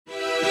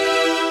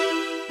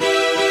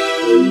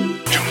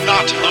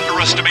not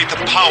underestimate the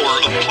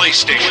power of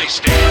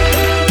PlayStation.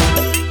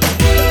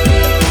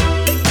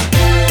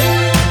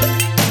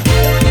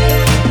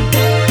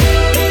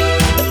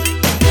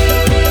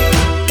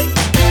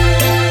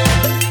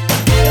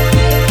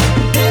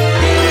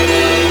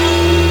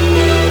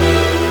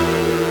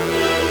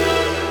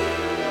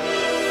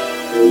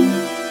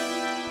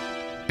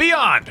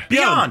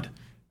 Beyond.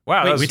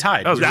 Wow, Wait, we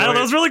tied. That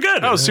was really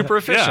good. That was super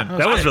efficient. Yeah,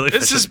 that was really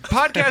efficient. This is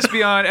Podcast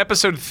Beyond,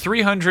 episode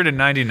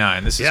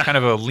 399. This is kind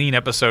of a lean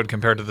episode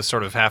compared to the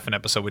sort of half an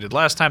episode we did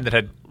last time that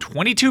had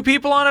 22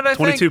 people on it, I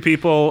think. 22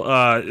 people,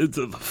 it's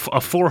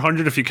a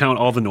 400 if you count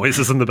all the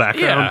noises in the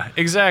background. Yeah,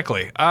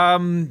 exactly.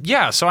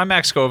 So I'm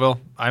Max Scoville.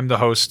 I'm the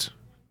host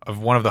of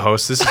one of the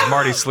hosts. This is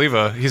Marty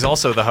Sleva. He's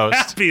also the host.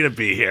 Happy to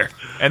be here.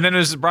 And then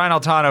there's Brian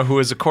Altano, who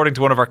is, according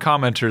to one of our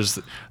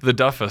commenters, the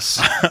Duffus.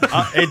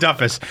 Hey,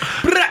 Duffus.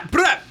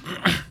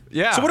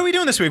 Yeah. So what are we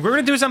doing this week? We're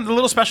going to do something a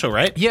little special,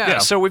 right? Yeah,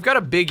 so we've got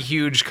a big,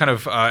 huge kind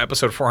of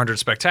episode 400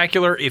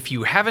 spectacular. If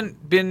you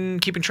haven't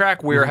been keeping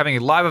track, we're having a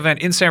live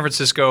event in San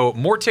Francisco.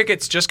 More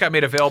tickets just got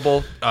made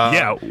available.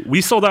 We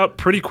sold out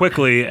pretty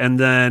quickly, and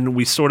then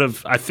we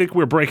I think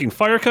we're breaking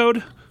fire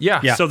code.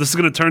 Yeah. So this is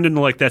going to turn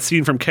into like that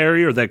scene from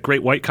Carrie or that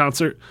Great White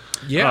concert.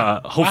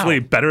 Yeah. Hopefully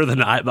better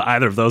than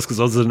either of those, because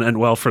those didn't end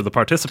well for the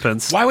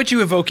participants. Why would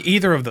you evoke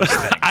either of those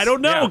things? I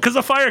don't know, because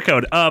of fire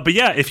code. But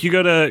yeah, if you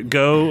go to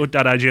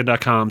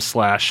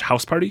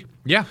go.ign.com/house party.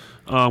 Yeah.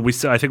 I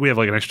think we have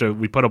like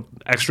we put an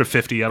extra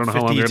 50. I don't know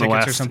how long they're going to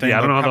last. Or something. Yeah,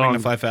 I don't know how long. To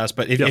fly fast.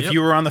 But if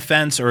you were on the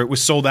fence, or it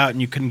was sold out and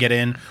you couldn't get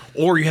in,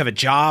 or you have a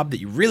job that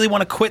you really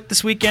want to quit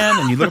this weekend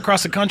and you live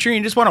across the country and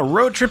you just want to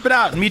road trip it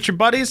out and meet your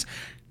buddies,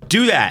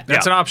 do that.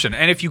 That's an option.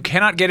 And if you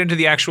cannot get into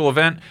the actual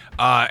event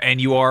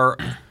and you are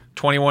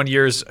 21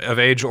 years of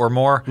age or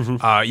more,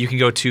 you can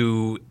go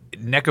to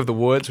Neck of the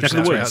Woods, which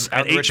is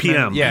at 8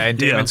 p.m. Yeah, and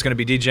Damon's going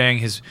to be DJing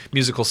his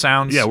musical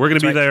sounds. Yeah, we're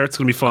going to be there. It's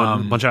going to be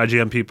fun. A bunch of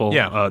IGN people.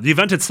 Yeah. The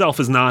event itself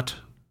is not.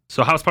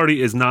 So House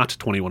Party is not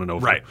 21 and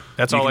over. Right.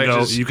 That's you all can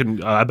ages. You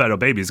can. I bet a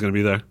baby's going to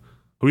be there.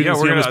 Who are you going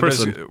to see on this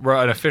person? We're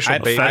an official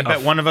baby. I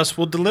bet one of us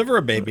will deliver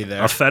a baby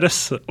there. A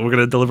fetus? We're going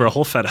to deliver a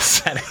whole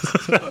fetus.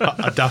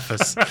 A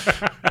Duffus.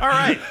 All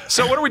right.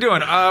 So what are we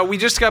doing? We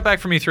just got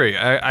back from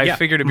E3. I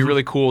figured it'd be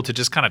really cool to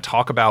just kind of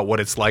talk about what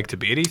it's like to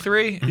be at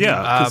E3.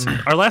 Yeah, 'cause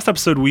our last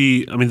episode,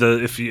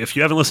 if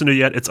you haven't listened to it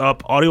yet, it's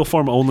up, audio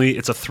form only.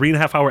 It's a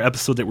 3.5-hour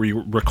episode that we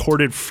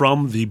recorded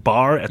from the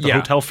bar at the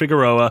Hotel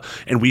Figueroa,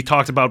 and we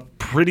talked about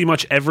pretty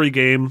much every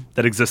game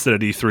that existed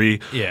at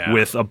E3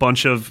 with a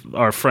bunch of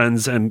our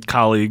friends and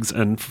colleagues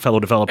and fellow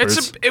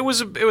developers. It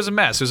was a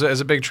mess. It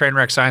was a big train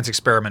wreck science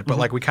experiment, but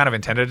like we kind of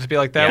intended it to be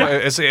like that.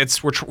 Yeah.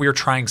 We were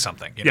trying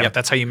something. You know?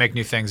 That's how you make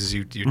new things, is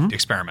you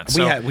experiment.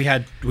 So We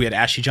had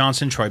Ashley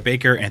Johnson, Troy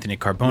Baker, Anthony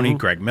Carboni,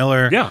 Greg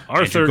Miller,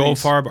 Arthur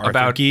Goldfarb,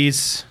 Arthur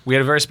Gies. We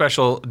had a very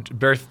special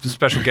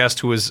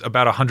guest who was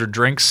about 100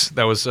 drinks.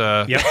 That was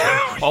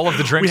all of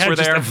the drinks were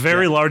there. A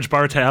very large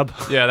bar tab.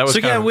 Yeah, that was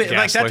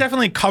that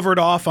definitely covered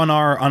off on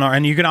our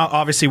and you can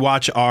obviously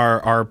watch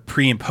our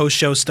pre and post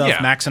show stuff.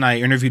 Yeah. Max and I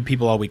interviewed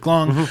people all week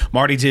long.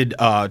 Marty did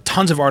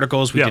tons of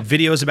articles. We did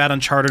videos about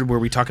Uncharted where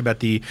we talk about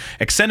the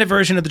extended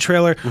version of the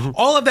trailer.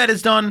 All of that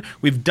is done.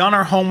 We've done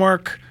our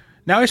homework.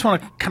 Now I just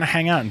want to kind of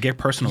hang out and get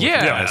personal with you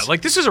guys.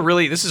 Like this is a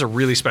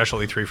really special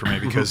E3 for me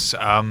because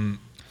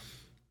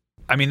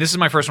this is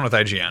my first one with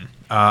IGN.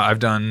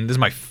 This is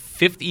my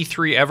 5th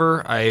E3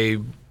 ever. I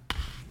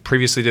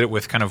previously did it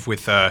with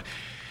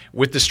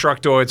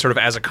Destructoid sort of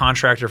as a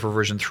contractor for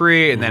version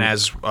 3 and then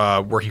as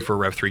working for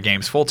Rev 3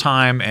 Games full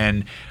time,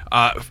 and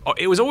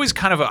it was always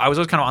I was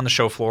always kind of on the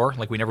show floor.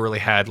 Like we never really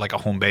had like a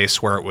home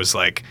base where it was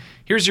like,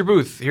 here's your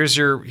booth, here's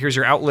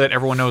your outlet,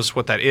 everyone knows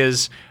what that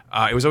is.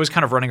 It was always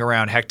kind of running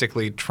around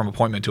hectically from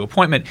appointment to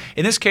appointment.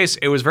 In this case,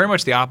 it was very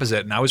much the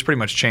opposite, and I was pretty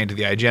much chained to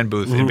the IGN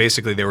booth, and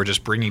basically they were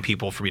just bringing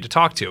people for me to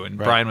talk to, and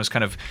Brian was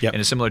kind of in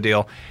a similar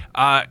deal.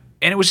 And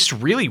it was just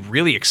really,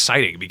 really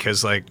exciting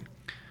because, like,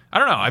 I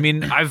don't know. I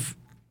mean, I've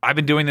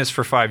been doing this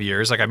for 5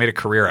 years. Like, I made a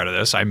career out of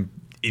this. I'm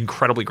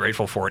incredibly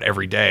grateful for it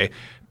every day.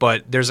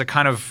 But there's a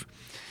kind of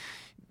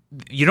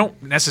 – you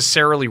don't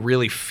necessarily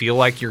really feel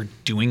like you're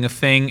doing a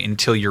thing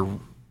until you're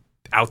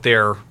out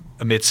there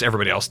amidst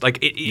everybody else.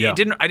 Like,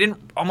 I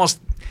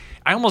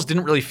almost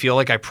didn't really feel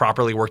like I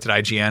properly worked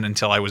at IGN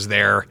until I was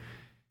there,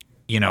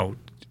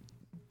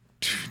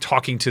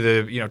 talking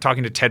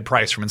to Ted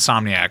Price from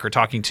Insomniac, or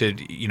talking to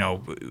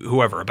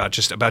whoever about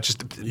just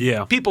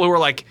people who are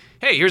like,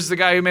 hey, here's the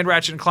guy who made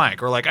Ratchet and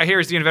Clank, or like, I hear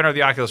he's the inventor of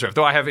the Oculus Rift,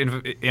 though I have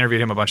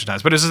interviewed him a bunch of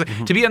times. But it's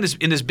just, to be on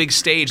in this big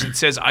stage that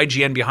says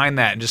IGN behind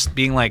that, and just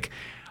being like,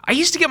 I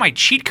used to get my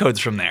cheat codes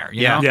from there.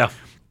 You know? Yeah.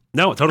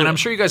 No, totally. And I'm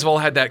sure you guys have all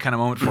had that kind of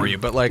moment for you,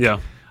 but like,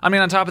 I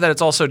mean, on top of that,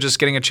 it's also just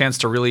getting a chance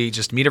to really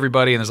just meet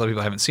everybody, and there's a lot of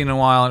people I haven't seen in a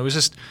while, and it was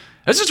just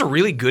a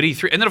really good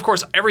E3. And then, of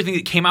course, everything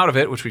that came out of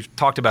it, which we've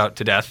talked about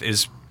to death,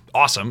 is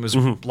awesome. It was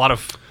a lot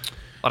of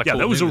cool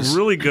that was news. a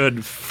really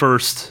good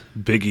first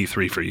big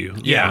E3 for you.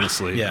 Yeah.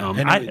 Honestly.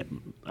 Yeah.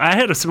 I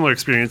had a similar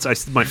experience.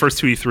 My first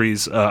 2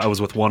 E3s, I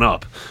was with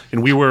 1UP,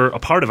 and we were a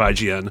part of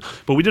IGN,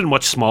 but we did a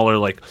much smaller,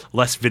 like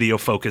less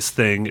video-focused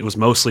thing. It was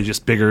mostly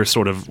just bigger,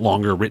 sort of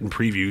longer written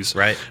previews.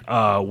 Right.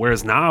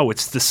 Whereas now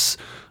it's this.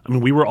 I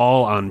mean, we were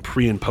all on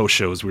pre and post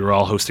shows. We were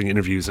all hosting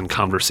interviews and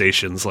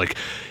conversations. Like,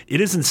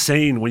 it is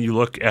insane when you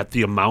look at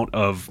the amount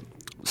of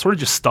sort of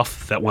just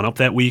stuff that went up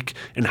that week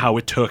and how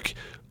it took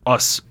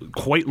us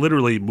quite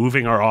literally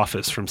moving our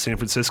office from San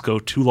Francisco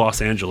to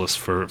Los Angeles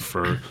for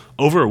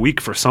over a week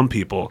for some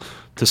people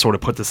to sort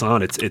of put this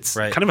on. It's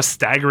right. kind of a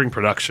staggering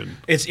production.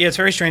 It's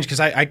very strange because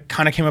I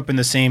kind of came up in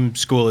the same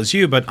school as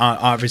you, but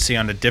obviously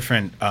on a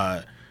different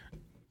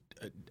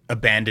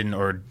abandoned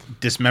or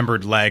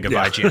dismembered leg of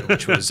IGN,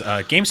 which was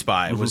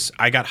GameSpy.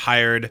 I got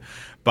hired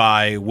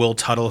by Will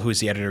Tuttle, who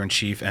is the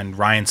editor-in-chief, and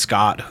Ryan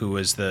Scott, who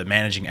was the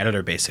managing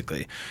editor,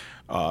 basically.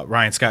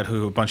 Ryan Scott,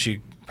 who a bunch of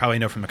you probably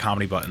know from the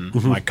Comedy Button,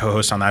 my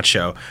co-host on that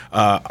show,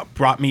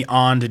 brought me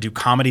on to do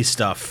comedy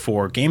stuff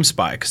for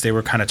GameSpy because they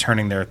were kind of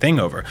turning their thing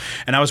over.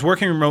 And I was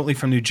working remotely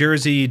from New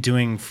Jersey,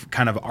 doing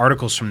kind of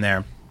articles from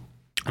there.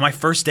 My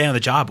first day on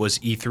the job was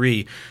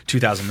E3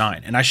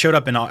 2009, and I showed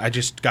up and I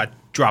just got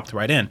dropped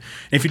right in. And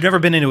if you've never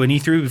been into an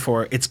E3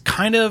 before, it's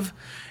kind of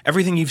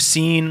everything you've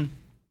seen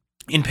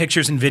in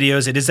pictures and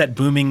videos. It is that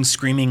booming,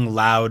 screaming,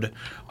 loud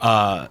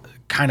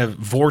kind of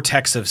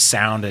vortex of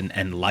sound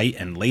and light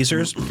and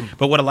lasers.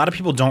 But what a lot of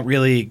people don't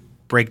really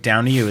break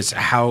down to you is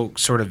how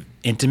sort of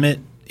intimate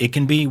it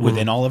can be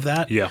within all of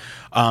that. Yeah.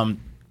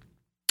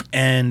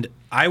 And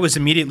I was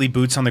immediately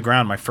boots on the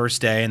ground my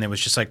first day, and it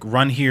was just like,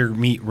 run here,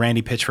 meet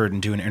Randy Pitchford,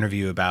 and do an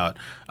interview about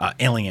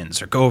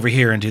aliens, or go over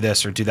here and do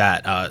this or do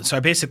that.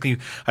 So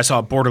I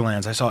saw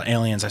Borderlands, I saw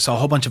Aliens, I saw a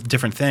whole bunch of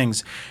different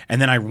things,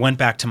 and then I went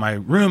back to my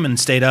room and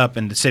stayed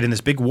in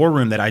this big war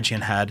room that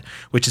IGN had,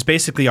 which is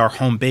basically our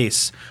home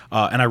base,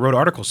 and I wrote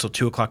articles till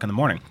 2 o'clock in the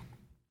morning.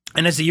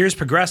 And as the years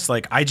progressed,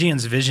 like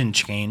IGN's vision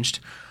changed,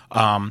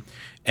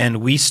 and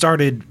we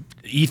started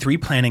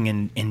E3 planning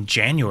in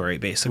January,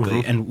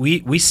 basically. And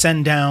we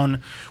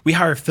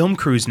hire film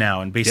crews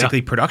now and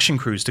basically production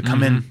crews to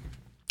come in,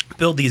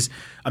 build these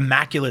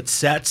immaculate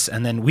sets,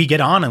 and then we get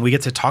on and we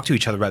get to talk to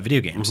each other about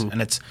video games.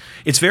 And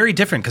it's very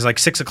different because like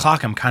 6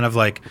 o'clock, I'm kind of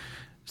like,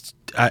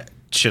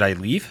 should I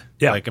leave?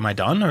 Yeah. Like, am I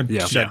done? Or do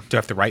I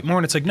have to write more?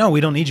 And it's like, no,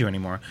 we don't need you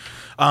anymore.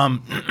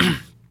 And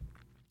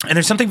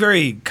there's something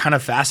very kind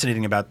of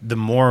fascinating about the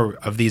more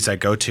of these I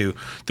go to,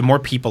 the more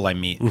people I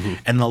meet,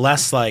 and the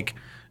less like,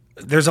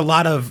 there's a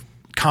lot of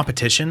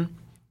competition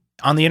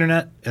on the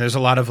internet, and there's a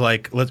lot of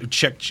like,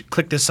 let's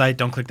click this site,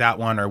 don't click that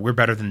one, or we're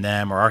better than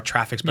them, or our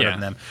traffic's better than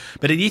them.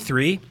 But at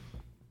E3,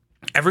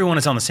 everyone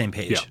is on the same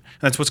page. And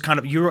that's what's kind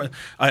of,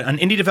 an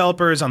indie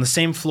developer is on the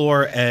same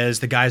floor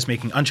as the guys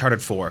making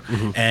Uncharted 4,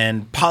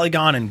 and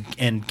Polygon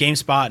and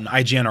GameSpot and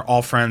IGN are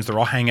all friends. They're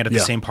all hanging out at the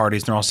same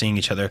parties, and they're all seeing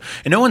each other,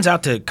 and no one's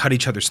out to cut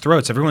each other's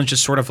throats. Everyone's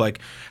just sort of like,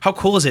 how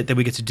cool is it that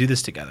we get to do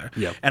this together?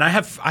 And I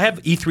have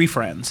E3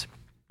 friends.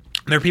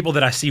 There are people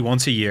that I see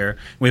once a year.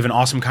 We have an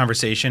awesome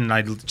conversation, and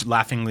I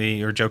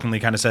laughingly or jokingly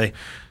kind of say,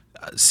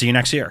 see you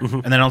next year.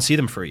 And then I don't see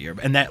them for a year.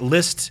 And that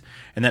list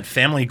and that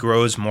family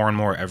grows more and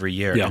more every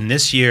year. And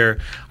this year,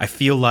 I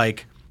feel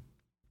like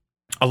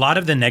a lot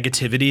of the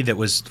negativity that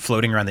was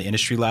floating around the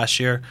industry last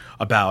year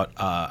about,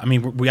 I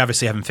mean, we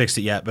obviously haven't fixed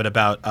it yet, but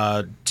about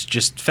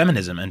just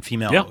feminism and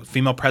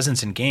female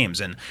presence in games,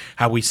 and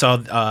how we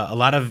saw a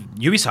lot of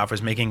Ubisoft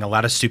was making a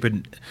lot of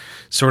stupid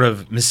sort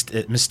of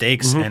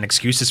mistakes and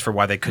excuses for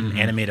why they couldn't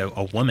animate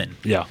a woman.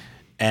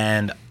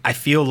 And I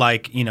feel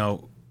like,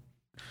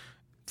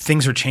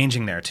 things are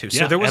changing there too.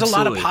 So there was a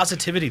lot of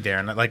positivity there,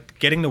 and like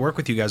getting to work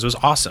with you guys was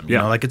awesome. You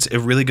know, like it's a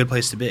really good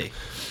place to be.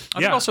 I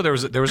think also there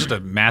was just a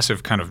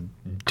massive kind of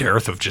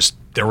dearth of just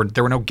there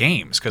were no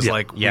games because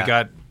we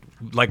got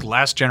like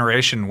Last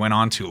Generation went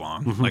on too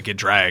long, like it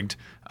dragged.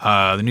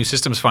 The new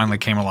systems finally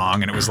came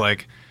along, and it was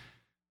like,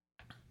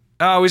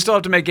 we still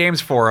have to make games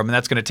for them, and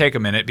that's going to take a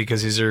minute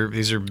because these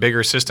are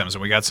bigger systems,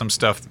 and we got some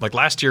stuff. Like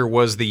last year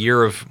was the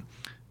year of.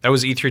 That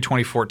was E3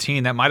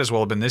 2014. That might as well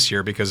have been this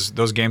year because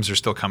those games are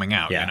still coming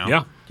out. And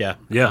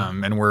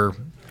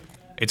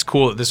it's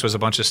cool that this was a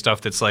bunch of stuff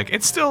that's like,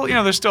 it's still,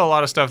 there's still a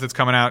lot of stuff that's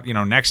coming out,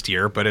 next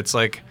year, but it's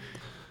like,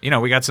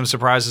 we got some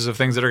surprises of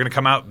things that are going to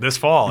come out this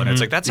fall, and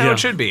it's like, that's how it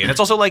should be. And it's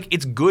also like,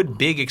 it's good,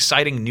 big,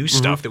 exciting new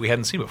stuff that we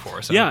hadn't seen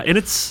before. So. Yeah, and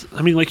it's,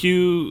 I mean, like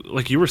you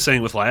were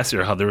saying with last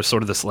year, how there was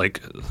sort of this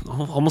like,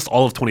 almost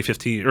all of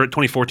 2015 or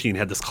 2014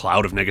 had this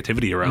cloud of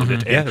negativity around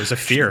it. Yeah, there was a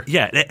fear.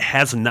 Yeah, it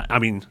has not, I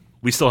mean,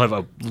 we still have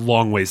a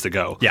long ways to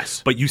go.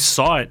 Yes. But you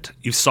saw it.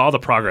 You saw the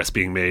progress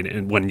being made,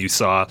 and when you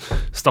saw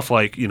stuff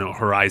like,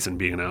 Horizon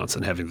being announced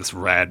and having this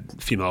rad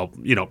female,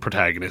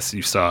 protagonist.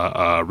 You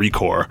saw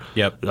Recore.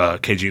 Yep.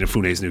 Keiji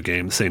Inafune's new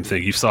game. Same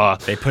thing. You saw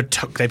they put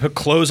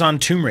clothes on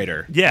Tomb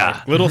Raider. Yeah.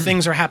 Like, little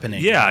things are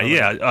happening.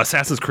 Yeah,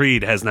 Assassin's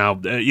Creed has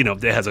now,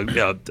 it has a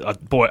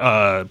boy,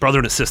 brother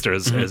and a sister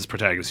as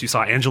protagonists. You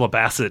saw Angela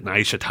Bassett and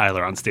Aisha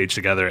Tyler on stage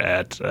together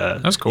at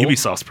That's cool.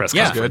 Ubisoft's press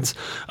conference.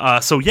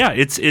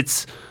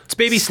 It's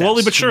baby steps,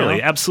 slowly but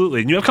surely,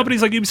 absolutely. And you have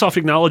companies like Ubisoft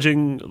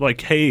acknowledging,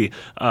 like, hey,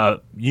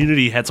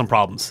 Unity had some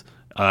problems.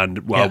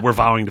 And we're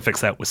vowing to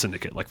fix that with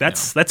Syndicate. Like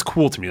that's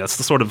cool to me. That's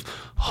the sort of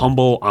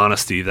humble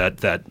honesty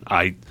that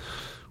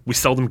we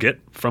seldom get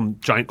from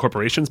giant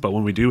corporations, but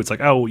when we do, it's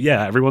like, oh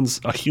yeah, everyone's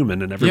a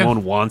human and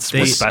everyone wants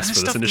what's best for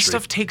this industry. This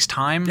stuff takes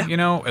time, you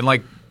know, and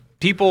like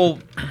people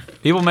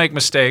make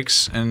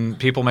mistakes and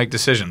people make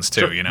decisions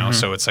too, you know.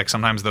 So it's like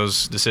sometimes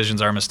those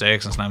decisions are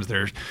mistakes, and sometimes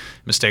they're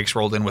mistakes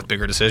rolled in with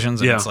bigger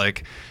decisions. And it's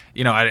like,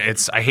 you know,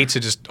 I hate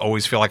to just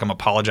always feel like I'm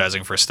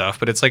apologizing for stuff,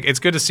 but it's like it's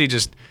good to see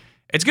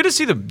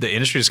the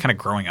industry just kind of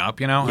growing up,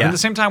 you know? And at the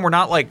same time, we're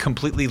not like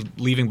completely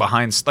leaving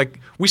behind. Like,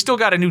 we still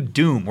got a new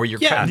Doom where you're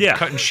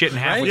cutting shit in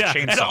half with a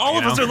chainsaw. And all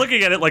of us are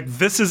looking at it like,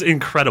 this is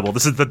incredible.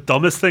 This is the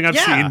dumbest thing I've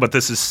seen, but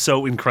this is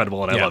so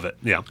incredible, and I love it.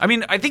 Yeah. I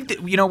mean, I think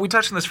that, you know, we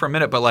touched on this for a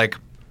minute, but like,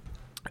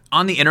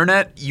 on the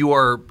internet, you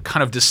are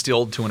kind of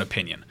distilled to an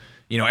opinion.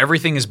 You know,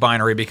 everything is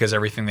binary because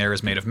everything there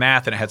is made of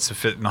math, and it has to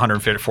fit in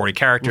 140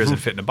 characters and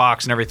fit in a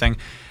box and everything.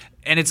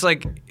 And it's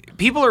like,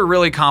 people are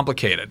really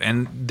complicated,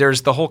 and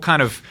there's the whole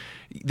kind of...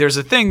 There's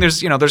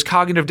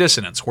cognitive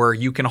dissonance where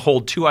you can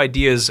hold two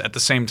ideas at the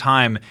same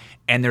time,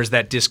 and there's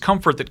that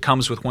discomfort that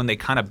comes with when they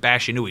kind of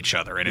bash into each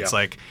other. And it's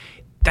like,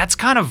 that's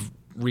kind of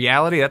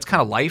reality. That's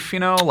kind of life, you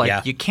know?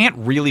 Like, you can't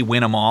really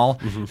win them all.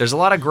 There's a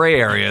lot of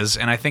gray areas,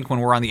 and I think when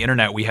we're on the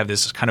internet, we have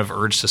this kind of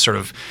urge to sort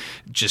of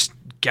just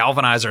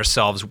galvanize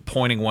ourselves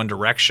pointing one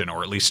direction,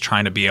 or at least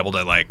trying to be able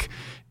to, like,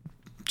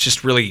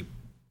 just really...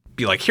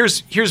 be like,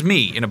 here's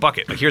me in a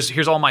bucket. Like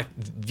here's all my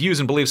views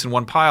and beliefs in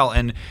one pile.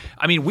 And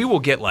I mean, we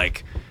will get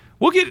like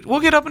we'll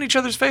get up in each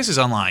other's faces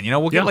online. You know,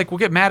 we'll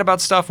get mad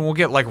about stuff, and we'll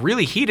get like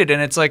really heated.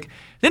 And it's like,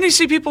 then you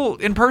see people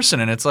in person,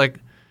 and it's like,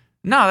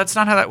 no, that's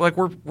not how that. Like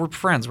we're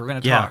friends. We're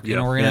gonna talk. You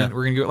know, we're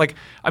gonna go. Like,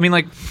 I mean,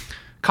 like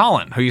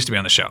Colin, who used to be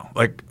on the show.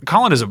 Like,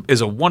 Colin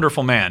is a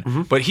wonderful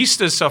man, but he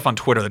does stuff on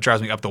Twitter that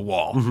drives me up the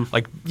wall.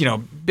 Like, you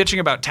know, bitching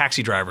about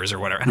taxi drivers or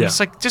whatever. And I'm just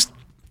like,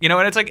 you know,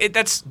 and it's like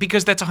that's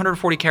because that's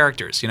 140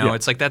 characters. You know,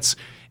 it's like that's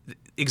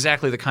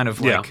exactly the kind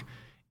of like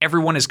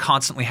everyone is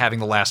constantly having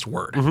the last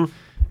word.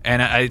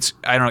 And I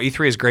don't know.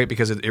 E3 is great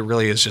because it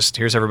really is just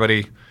here's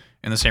everybody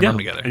in the same room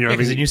together.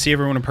 Because then you see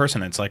everyone in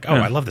person. It's like, oh,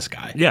 I love this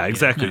guy. Yeah,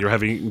 exactly. You're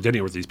having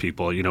dinner with these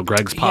people. You know,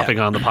 Greg's popping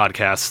on the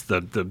podcast.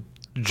 The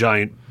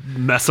giant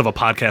mess of a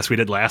podcast we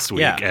did last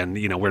week, and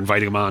you know we're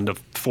inviting him on to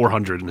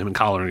 400, and him and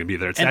Colin are going to be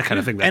there. It's that kind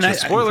of thing that's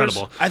just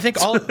incredible. I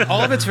think all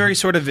of it's very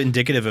sort of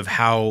indicative of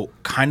how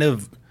kind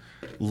of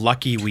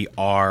lucky we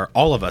are,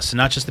 all of us,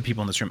 not just the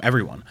people in this room,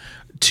 everyone,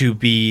 to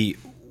be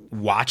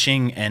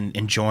watching and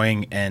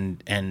enjoying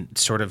and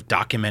sort of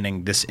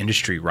documenting this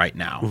industry right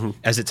now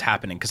as it's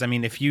happening. Because I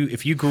mean, if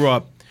you grew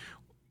up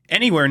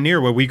anywhere near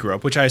where we grew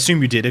up, which I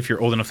assume you did if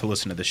you're old enough to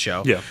listen to this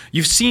show,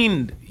 you've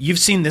seen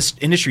this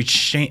industry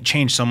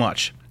change so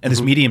much, and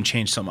this medium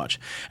change so much,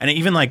 and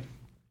even like.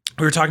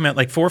 We were talking about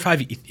like 4 or 5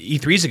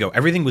 E3s ago,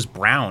 everything was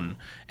brown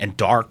and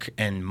dark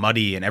and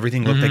muddy, and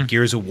everything looked like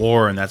Gears of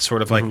War, and that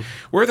sort of like,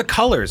 where are the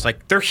colors?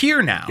 Like, they're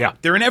here now. Yeah.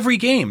 They're in every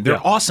game. They're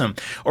awesome.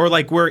 Or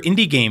like where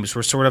indie games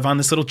were sort of on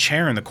this little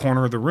chair in the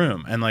corner of the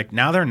room, and like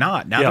now they're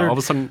not. Now all of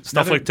a sudden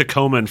stuff like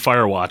Tacoma and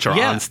Firewatch are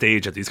on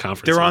stage at these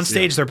conferences. They're on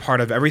stage. They're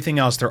part of everything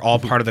else. They're all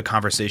part of the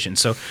conversation.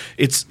 So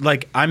it's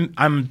like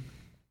I'm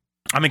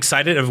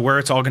excited of where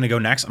it's all going to go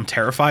next. I'm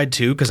terrified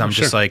too, because I'm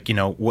just like, you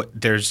know,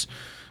 there's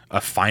a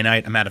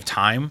finite amount of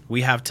time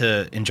we have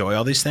to enjoy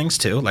all these things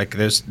too. Like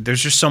there's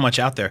just so much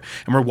out there,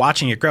 and we're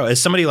watching it grow.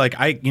 As somebody like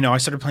I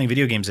started playing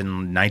video games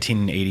in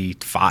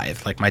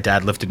 1985. Like my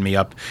dad lifted me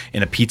up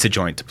in a pizza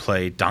joint to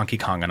play Donkey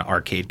Kong on an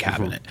arcade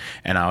cabinet,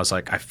 and I was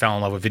like, I fell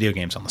in love with video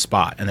games on the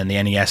spot. And then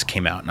the NES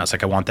came out, and I was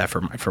like, I want that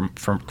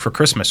for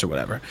Christmas or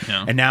whatever.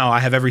 Yeah. And now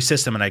I have every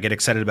system, and I get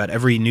excited about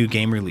every new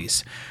game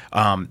release.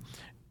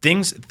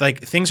 Things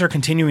are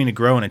continuing to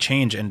grow and to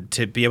change, and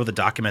to be able to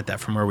document that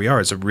from where we are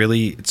is a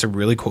really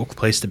cool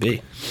place to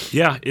be.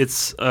 Yeah,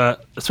 it's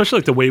especially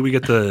like the way we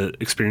get to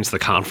experience the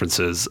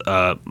conferences.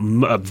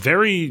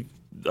 Very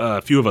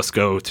few of us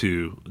go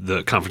to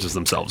the conferences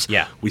themselves.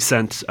 Yeah, we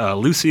sent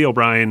Lucy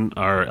O'Brien,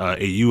 our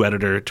AU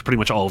editor, to pretty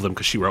much all of them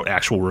because she wrote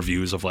actual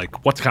reviews of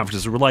like what the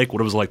conferences were like, what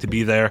it was like to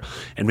be there,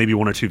 and maybe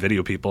 1 or 2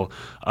 video people.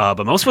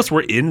 But most of us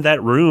were in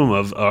that room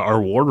of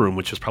our war room,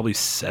 which was probably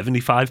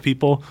 75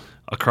 people.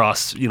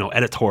 Across, you know,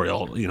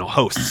 editorial, you know,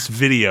 hosts,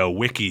 video,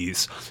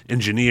 wikis,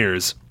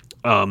 engineers,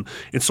 and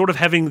sort of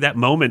having that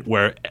moment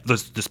where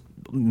there's this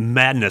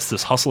madness,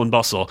 this hustle and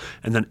bustle,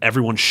 and then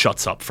everyone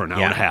shuts up for an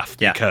hour and a half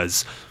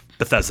because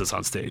Bethesda's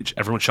on stage.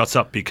 Everyone shuts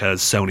up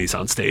because Sony's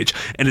on stage.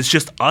 And it's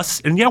just us.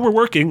 And yeah, we're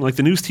working. Like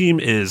the news team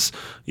is,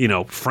 you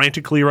know,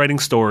 frantically writing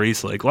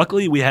stories. Like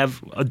luckily we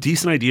have a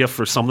decent idea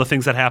for some of the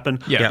things that happen.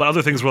 Yeah. But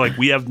other things we're like,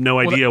 we have no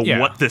idea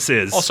what this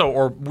is. Also,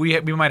 or we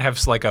might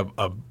have like a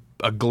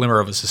glimmer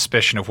of a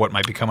suspicion of what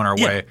might be coming our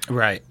way.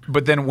 Right.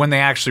 But then when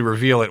they actually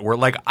reveal it, we're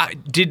like,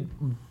 did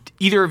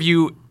either of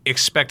you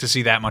expect to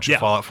see that much of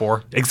Fallout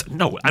 4?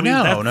 No. I mean,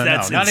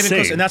 that's not even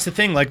close. And that's the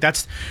thing. Like,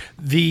 that's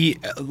the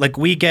like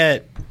we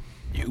get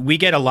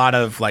a lot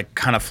of like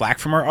kind of flack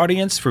from our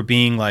audience for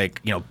being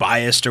like, you know,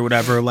 biased or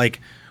whatever. Like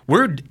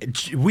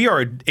we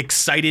are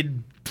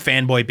excited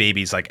fanboy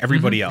babies like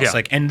everybody else. Yeah.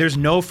 Like, and there's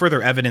no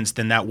further evidence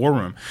than that war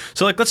room.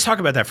 So like, let's talk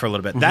about that for a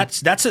little bit.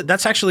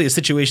 That's actually a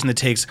situation that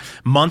takes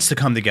months to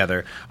come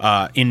together.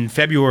 In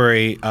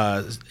February,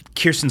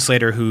 Kirsten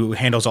Slater, who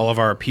handles all of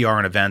our PR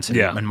and events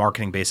and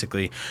marketing,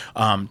 basically,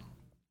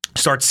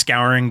 starts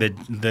scouring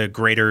the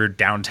greater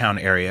downtown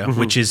area,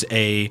 which is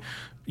a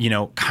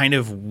kind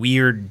of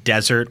weird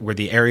desert where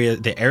the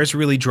air is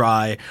really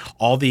dry.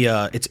 All the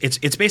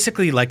it's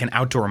basically like an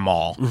outdoor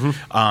mall,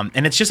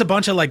 and it's just a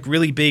bunch of like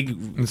really big,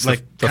 It's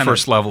like the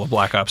first level of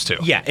Black Ops 2.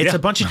 Yeah, it's a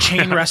bunch of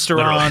chain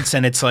restaurants,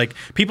 and it's like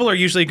people are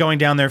usually going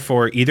down there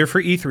for either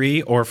for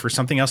E3 or for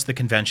something else at the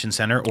convention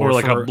center, or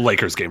like for a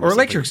Lakers game, or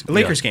Lakers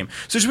game.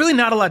 So there's really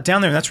not a lot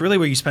down there, and that's really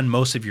where you spend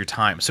most of your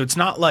time. So it's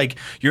not like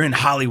you're in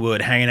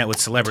Hollywood hanging out with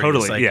celebrities.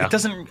 Totally, like, yeah. It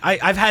doesn't.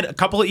 I've had a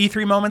couple of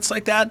E3 moments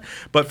like that,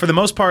 but for the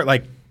most part,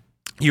 like,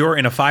 you're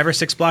in a 5 or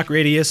 6 block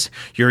radius.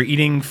 You're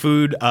eating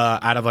food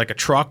out of like a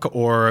truck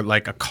or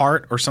like a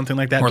cart or something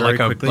like that, Or very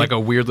like quickly. a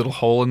weird little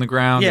hole in the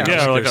ground. Yeah.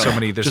 Yeah, or like there's so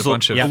many. There's a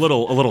bunch of a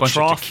little bunch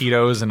trough. of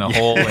taquitos in a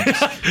hole.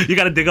 And, You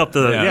got to dig up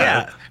the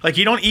Yeah. Like,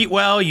 you don't eat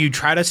well. You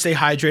try to stay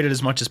hydrated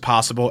as much as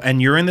possible.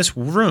 And you're in this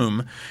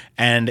room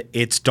and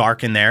it's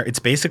dark in there. It's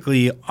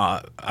basically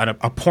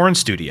a porn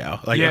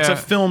studio. Like, it's a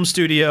film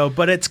studio,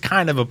 but it's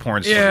kind of a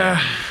porn studio.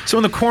 Yeah. So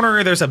in the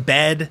corner, there's a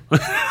bed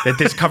that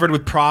is covered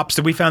with props.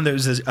 So we found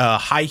there's a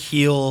high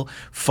heel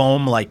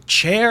foam like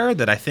chair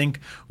that I think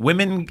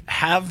women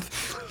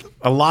have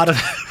a lot of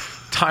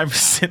time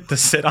to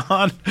sit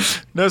on.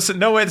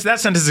 No way that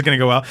sentence is going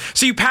to go well.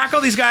 So you pack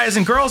all these guys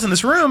and girls in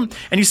this room,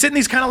 and you sit in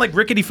these kind of like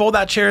rickety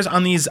fold-out chairs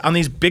on these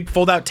big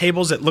fold-out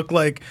tables that look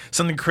like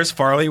something Chris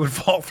Farley would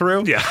fall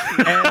through. Yeah.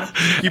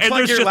 And you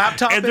plug your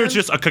laptop in. there's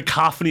just a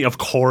cacophony of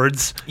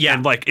cords. Yeah.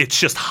 And like it's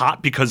just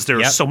hot because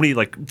there's so many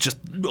like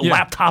just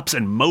laptops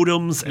and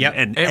modems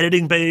and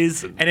editing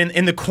bays. And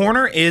in the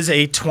corner is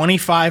a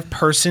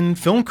 25-person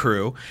film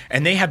crew,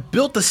 and they have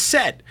built the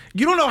set.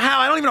 You don't know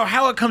how. I don't even know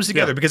how it comes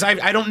together because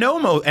I don't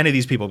know any of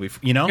these people before,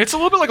 it's a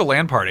little bit like a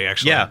LAN party,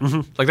 actually. Yeah.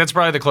 Like that's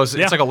probably the closest.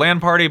 Yeah. It's like a LAN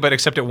party, but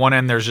except at one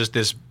end there's just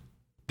this.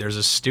 There's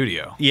a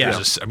studio. Yeah.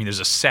 There's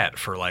a set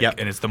for like, Yep.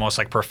 and it's the most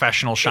like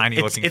professional, shiny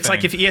looking. It's thing.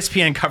 like if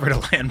ESPN covered a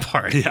LAN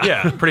party.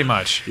 Yeah, pretty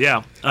much. Yeah.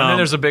 And then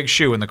there's a big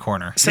shoe in the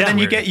corner. So then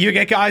you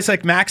get guys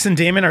like Max and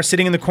Damon are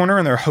sitting in the corner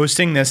and they're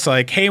hosting this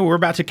like, hey, we're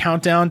about to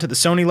count down to the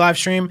Sony live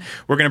stream.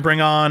 We're going to bring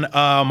on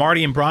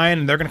Marty and Brian,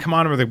 and they're going to come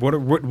on and we're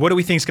like, what do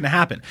we think is going to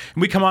happen?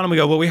 And we come on and we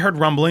go, well, we heard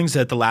rumblings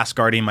that The Last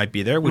Guardian might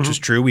be there, which is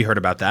true. We heard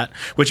about that,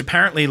 which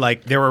apparently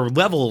like there were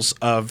levels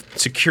of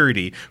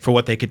security for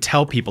what they could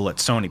tell people at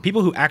Sony,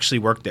 people who actually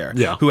worked there,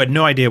 who had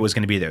no idea it was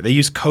going to be there. They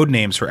use code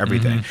names for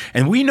everything.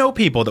 And we know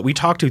people that we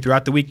talked to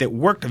throughout the week that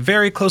worked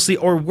very closely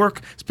or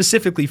work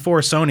specifically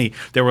for Sony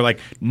that were like,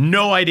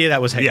 no idea that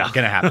was going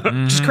to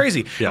happen. Which is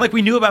crazy. Yeah. Like,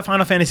 we knew about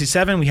Final Fantasy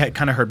VII. We had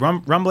kind of heard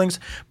rumblings.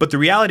 But the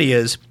reality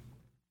is,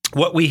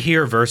 what we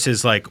hear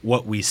versus like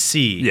what we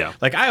see. Yeah.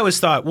 Like, I always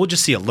thought we'll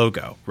just see a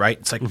logo, right?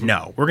 It's like,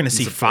 no, we're going to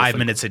see 5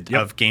 minutes of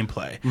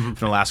gameplay from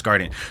The Last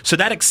Guardian. So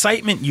that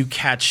excitement you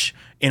catch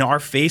in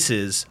our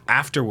faces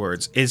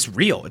afterwards is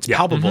real. It's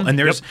palpable. And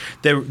there's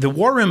the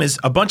war room is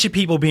a bunch of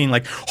people being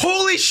like,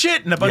 holy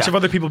shit, and a bunch of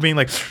other people being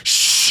like,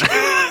 shh.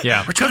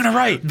 Yeah. We're trying to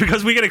write.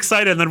 Because we get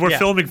excited and then we're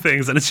filming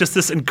things and it's just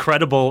this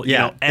incredible, you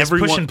know, this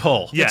everyone push and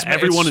pull. Yeah,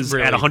 everyone is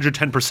really at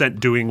 110%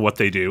 doing what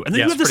they do. And then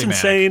Yeah, you have this it's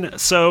insane.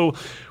 So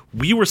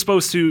we were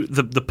supposed to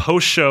the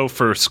post show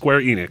for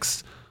Square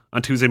Enix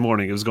on Tuesday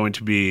morning. It was going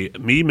to be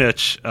me,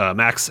 Mitch,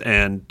 Max,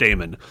 and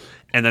Damon.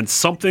 And then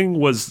something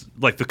was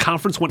like the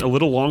conference went a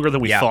little longer than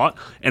we thought,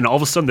 and all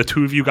of a sudden the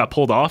two of you got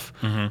pulled off.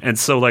 And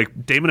so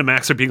like Damon and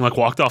Max are being like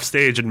walked off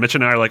stage, and Mitch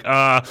and I are like,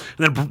 and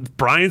then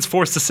Brian's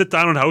forced to sit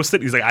down and host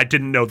it. He's like, I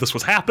didn't know this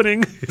was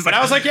happening. He's like,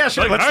 I was like, yeah,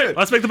 sure, let's all do right, it.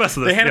 let's make the best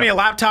of this. They handed me a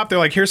laptop. They're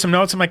like, here's some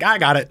notes. I'm like, I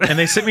got it. And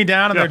they sit me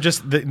down and they're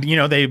just,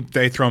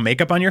 they throw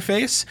makeup on your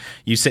face.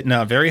 You sit in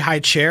a very high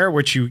chair,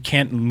 which you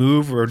can't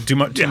move or do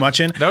too much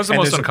in. That was the And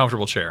most there's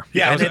uncomfortable chair.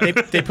 Yeah, and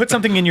they put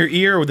something in your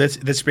ear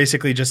that's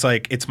basically just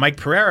like, it's Mike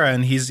Pereira,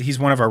 and he's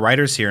one of our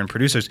writers here and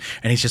producers,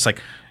 and he's just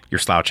like, you're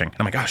slouching. And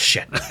I'm like, oh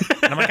shit.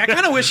 And I'm like, I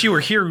kind of wish you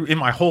were here in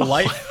my whole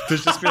life to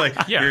just be like,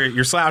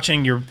 you're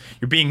slouching, you're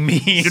being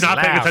mean. You're not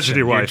paying attention to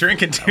your wife. You're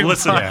drinking too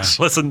much.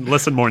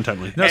 Listen more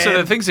intently. No, so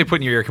the things they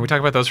put in your ear, can we talk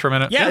about those for a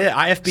minute?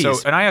 Yeah, IFBs. So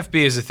an IFB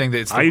is the thing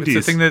it's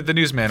the thing that the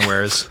newsman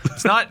wears.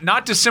 It's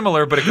not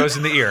dissimilar, but it goes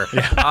in the ear.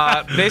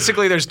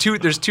 Basically, there's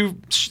two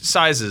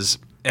sizes.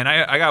 And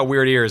I got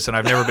weird ears, and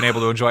I've never been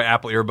able to enjoy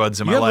Apple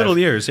earbuds in my life. You have little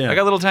ears, yeah. I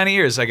got little tiny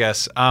ears, I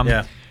guess.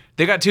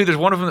 They got two. There's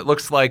one of them that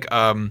looks like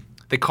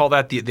they call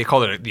it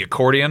the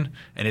accordion,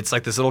 and it's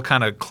like this little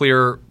kind of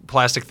clear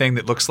plastic thing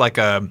that looks like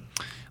a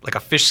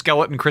fish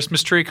skeleton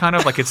Christmas tree, kind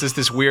of like it's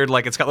this weird,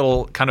 like it's got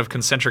little kind of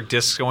concentric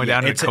discs going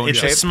down in a cone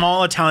shape. It's a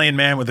small Italian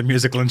man with a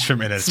musical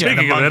instrument.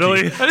 Speaking of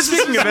Italy, It's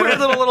this weird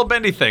little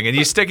bendy thing, and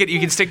you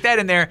can stick that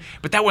in there.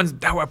 But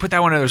I put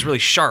that one in. It was really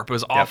sharp. It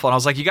was awful. And I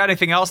was like, "You got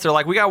anything else?" They're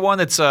like, "We got one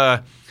that's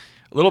a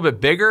little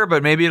bit bigger,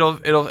 but maybe it'll."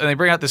 And they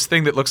bring out this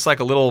thing that looks like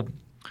a little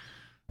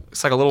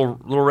It's like a little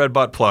red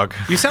butt plug.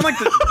 You sound like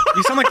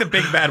the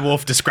big bad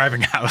wolf describing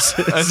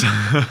houses.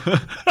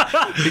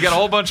 You got a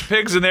whole bunch of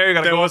pigs in there. You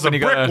got to go was up a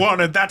and brick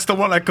one, and that's the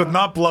one I could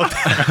not blow down.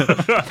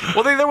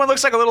 Well, the other one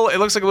looks like a little. It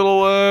looks like a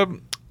little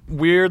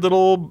weird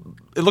little.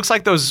 It looks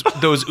like those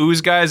ooze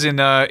guys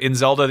in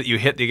Zelda that you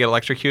hit, that you get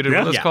electrocuted.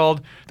 What are those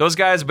called? Those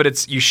guys, but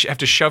it's you have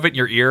to shove it in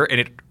your ear, and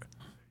it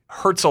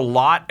hurts a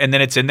lot, and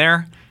then it's in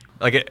there.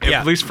 Like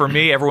at least for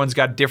me, everyone's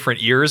got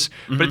different ears,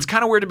 but it's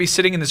kind of weird to be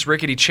sitting in this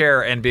rickety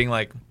chair and being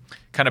like,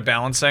 kind of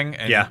balancing,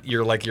 and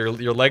you're like your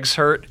legs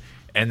hurt,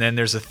 and then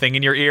there's a thing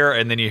in your ear,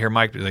 and then you hear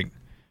Mike be like,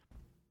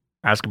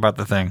 ask about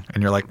the thing,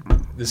 and you're like,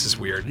 this is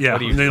weird. Yeah,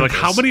 and they're like,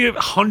 how many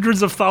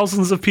hundreds of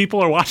thousands of people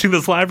are watching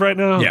this live right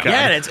now?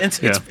 Yeah,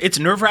 it's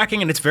nerve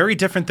wracking, and it's very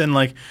different than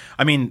like.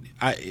 I mean,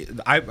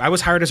 I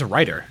was hired as a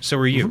writer, so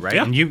were you, right?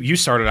 Yeah. And you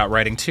started out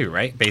writing too,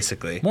 right?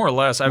 Basically, more or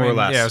less. I mean,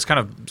 yeah, it was kind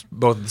of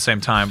both at the same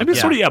time. I mean,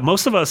 sort of.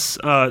 Most of us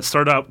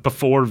started out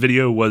before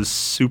video was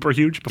super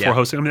huge, before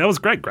hosting. I mean, that was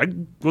Greg.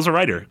 Greg was a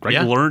writer.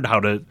 Greg learned how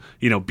to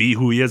be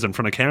who he is in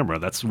front of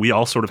camera. We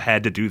all sort of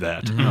had to do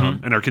that,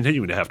 and are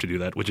continuing to have to do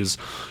that, which is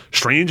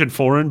strange and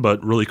foreign,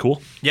 but really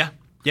cool.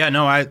 Yeah,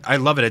 no, I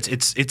love it.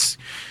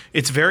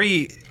 It's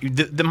very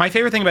my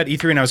favorite thing about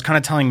E3, and I was kind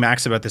of telling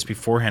Max about this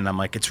beforehand. I'm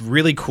like, it's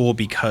really cool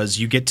because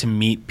you get to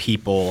meet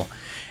people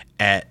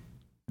at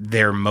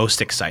their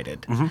most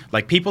excited.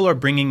 Like people are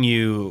bringing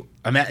you.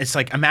 It's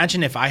like,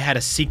 imagine if I had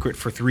a secret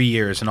for 3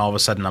 years and all of a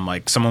sudden I'm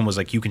like, someone was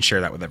like, you can share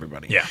that with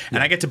everybody.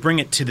 And I get to bring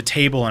it to the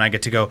table and I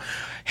get to go,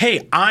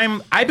 hey,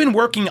 I've been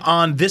working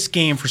on this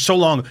game for so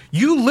long.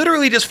 You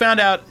literally just found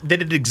out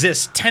that it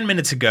exists 10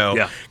 minutes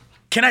ago.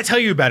 Can I tell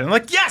you about it? I'm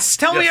like, yes,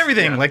 tell me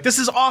everything. Like, this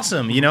is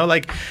awesome.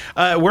 Like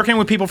working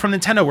with people from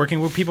Nintendo,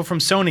 working with people from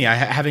Sony,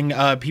 having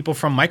people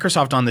from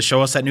Microsoft on to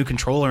show us that new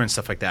controller and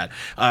stuff like that.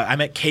 I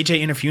met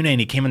KJ Inafune, and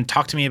he came and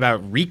talked to me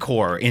about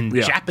ReCore in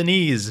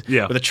Japanese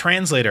with a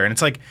translator. And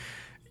it's like,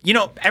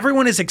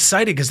 everyone is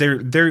excited because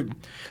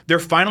they're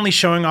finally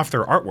showing off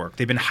their artwork.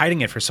 They've been hiding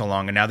it for so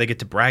long, and now they get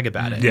to brag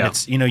about it. And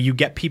it's, you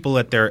get people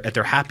at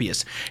their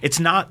happiest. It's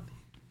not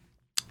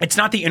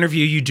the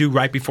interview you do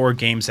right before a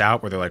game's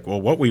out where they're like,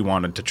 well, what we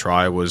wanted to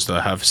try was to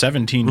have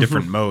 17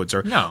 different modes.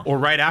 Or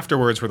right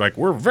afterwards, we're like,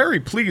 we're very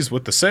pleased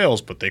with the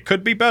sales, but they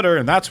could be better,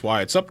 and that's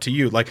why it's up to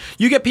you. Like,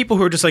 you get people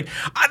who are just like,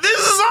 this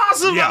is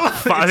awesome.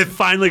 I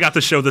finally got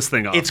to show this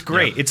thing off. It's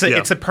great. It's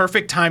a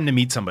perfect time to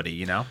meet somebody,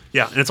 Yeah,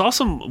 and it's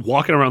awesome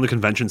walking around the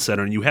convention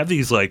center, and you have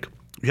these,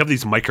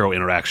 these micro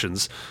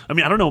interactions. I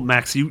mean, I don't know,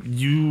 Max,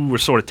 you were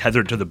sort of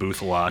tethered to the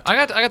booth a lot.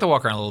 I got to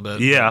walk around a little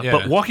bit. Yeah,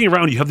 but walking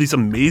around, you have these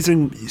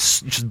amazing,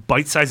 just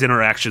bite-sized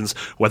interactions,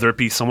 whether it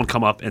be someone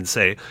come up and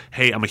say,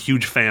 hey, I'm a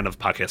huge fan of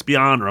Podcast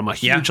Beyond, or I'm a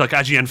huge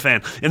IGN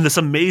fan, and this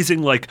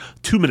amazing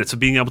 2 minutes of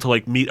being able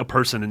to meet a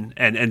person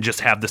and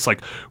just have this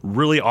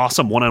really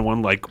awesome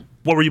one-on-one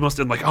what were you most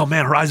in? Oh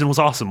man, Horizon was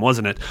awesome,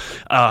 wasn't it?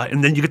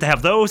 And then you get to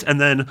have those,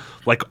 and then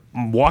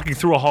walking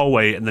through a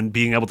hallway, and then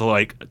being able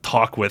to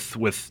talk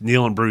with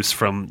Neil and Bruce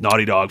from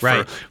Naughty Dog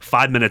for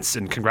 5 minutes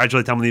and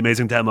congratulate them on the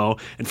amazing demo,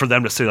 and for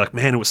them to say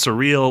man, it was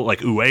surreal.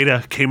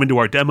 Ueda came into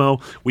our demo,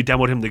 we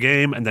demoed him the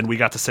game, and then we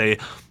got to say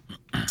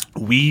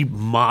we've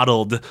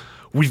modeled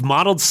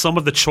some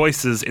of the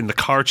choices in the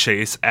car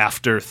chase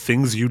after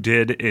things you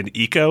did in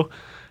Eco.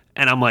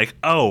 And I'm like,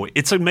 oh,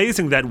 it's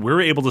amazing that we're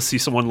able to see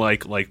someone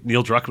like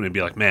Neil Druckmann and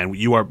be like, man,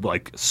 you are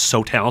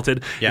so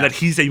talented. And that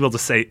he's able to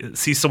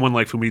see someone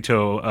like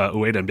Fumito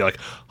Ueda and be like,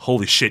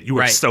 holy shit, you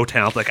are so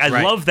talented. I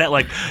love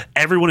that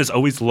everyone is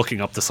always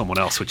looking up to someone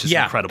else, which is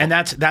incredible. And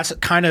that's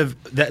kind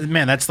of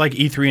that's like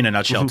E3 in a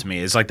nutshell to me.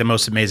 Is the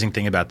most amazing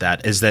thing about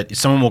that is that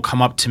someone will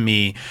come up to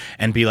me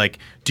and be like,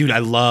 dude, I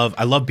love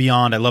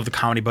Beyond, I love the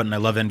comedy button, I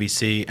love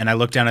NBC, and I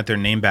look down at their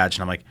name badge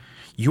and I'm like,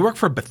 you work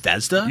for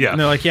Bethesda? Yeah. And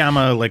they're like, yeah, I'm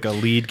a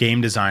lead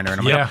game designer. And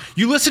I'm like,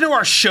 you listen to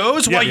our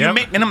shows while you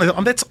make, and I'm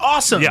like, that's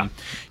awesome.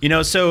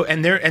 Yeah. So,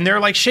 and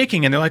they're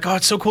shaking and they're like, oh,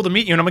 it's so cool to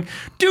meet you. And I'm like,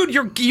 dude,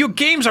 your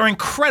games are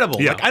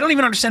incredible. Yeah. I don't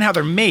even understand how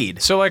they're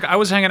made. So I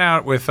was hanging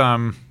out with,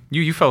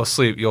 you fell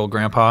asleep, you old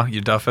grandpa,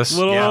 you Duffus.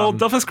 Old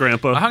Duffus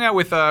grandpa. I hung out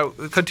with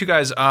two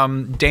guys,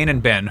 Dane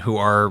and Ben,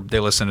 they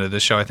listen to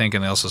this show, I think,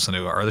 and they also listen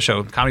to our other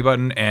show, Comedy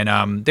Button,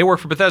 and they work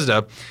for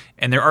Bethesda,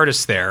 and they're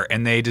artists there,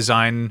 and they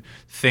design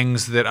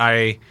things that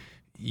I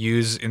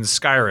use in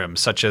Skyrim,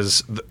 such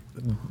as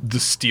the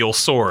steel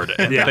sword.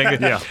 And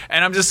and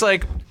I'm just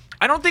like,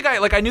 I don't think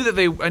I knew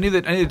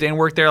that Dane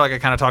worked there. I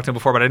kind of talked to him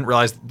before, but I didn't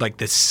realize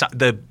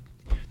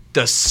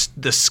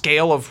the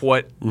scale of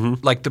what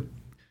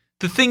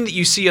the thing that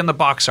you see on the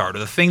box art, or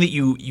the thing that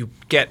you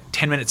get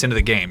 10 minutes into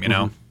the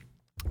game,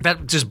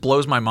 that just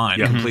blows my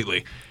mind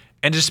completely.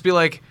 And just be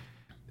like,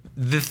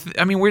 we do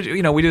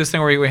this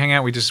thing where we hang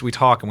out, we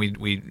talk, and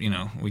we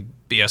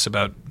BS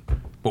about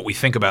what we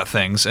think about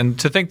things, and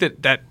to think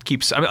that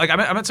keeps. I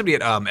met somebody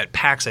at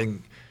PAX a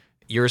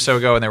year or so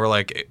ago, and they were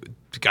like,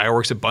 the guy who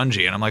works at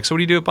Bungie, and I'm like, so what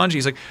do you do at Bungie?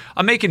 He's like,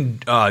 I'm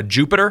making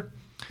Jupiter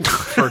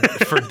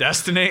for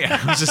Destiny, and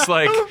I was just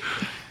like,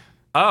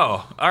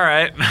 Oh, all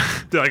right.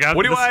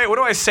 What do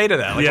I say to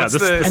that? Like, Yeah, what's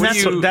this- the, and what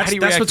that's do you- how do you that's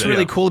react what's to it?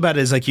 really cool about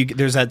it is like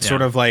there's that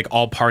sort Yeah. of like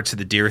all parts of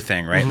the deer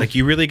thing, right? Like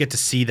you really get to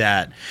see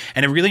that,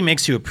 and it really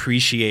makes you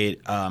appreciate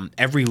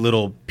every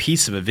little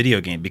piece of a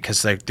video game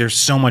because like there's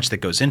so much that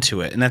goes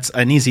into it, and that's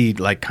an easy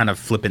like kind of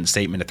flippant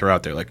statement to throw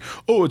out there, like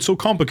oh it's so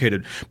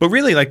complicated, but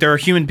really like there are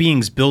human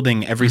beings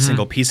building every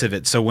single piece of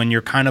it. So when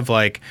you're kind of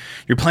like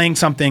you're playing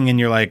something and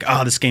you're like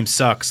oh this game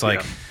sucks, like.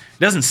 Yeah.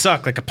 It doesn't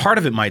suck. Like a part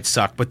of it might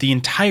suck, but the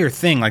entire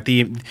thing, like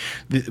the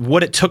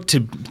what it took to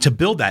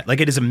build that,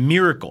 like it is a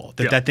miracle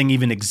that that thing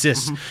even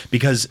exists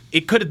because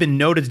it could have been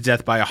noted to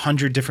death by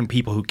 100 different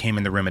people who came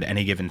in the room at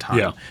any given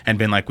time and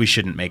been like, we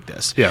shouldn't make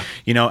this. Yeah.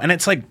 You know, and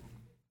it's like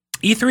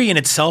E3 in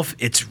itself,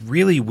 it's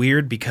really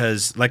weird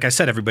because, like I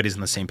said, everybody's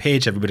on the same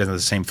page, everybody's on the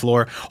same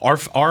floor.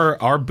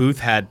 Our booth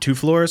had 2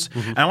 floors,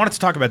 and I wanted to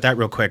talk about that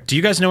real quick. Do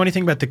you guys know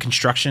anything about the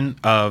construction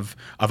of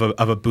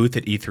a booth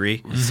at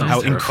E3?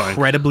 How terrifying.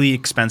 incredibly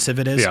expensive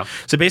it is. Yeah.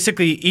 So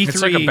basically, E3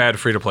 It's like a bad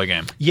free-to-play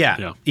game.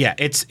 Yeah.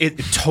 It's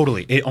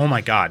totally. Oh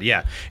my god.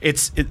 Yeah.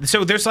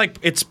 So there's like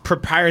it's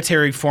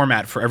proprietary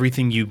format for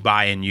everything you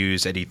buy and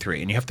use at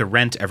E3, and you have to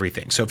rent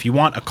everything. So if you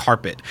want a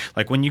carpet,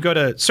 like when you go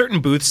to certain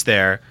booths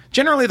there,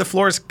 generally the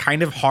floor is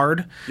kind of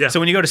hard. Yeah. So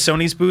when you go to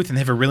Sony's booth and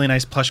they have a really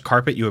nice plush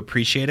carpet, you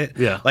appreciate it.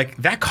 Yeah. Like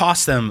that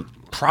costs them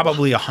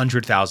probably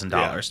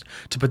 $100,000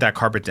 to put that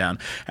carpet down.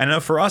 And I know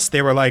for us,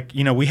 they were like,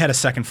 you know, we had a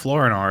second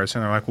floor in ours,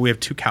 and they're like, well, we have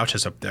 2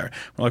 couches up there.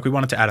 We're like, we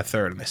wanted to add a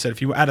third, and they said,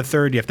 if you add a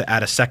third, you have to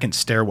add a second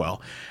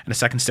stairwell, and a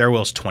second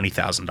stairwell is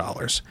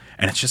 $20,000,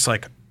 and it's just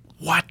like,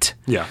 what?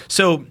 Yeah.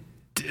 So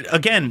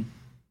again,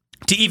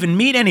 to even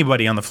meet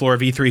anybody on the floor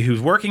of E3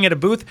 who's working at a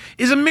booth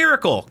is a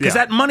miracle because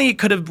that money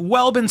could have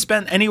well been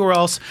spent anywhere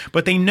else,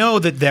 but they know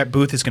that that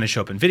booth is going to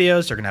show up in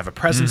videos. They're going to have a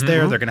presence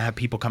there. They're going to have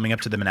people coming up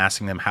to them and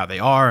asking them how they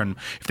are and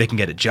if they can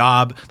get a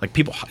job. Like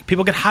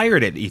people get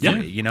hired at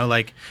E3, you know,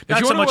 like not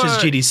you so wanna, much as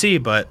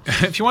GDC, but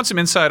If you want some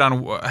insight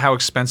on how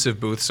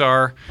expensive booths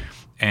are,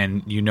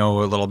 and you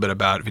know a little bit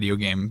about video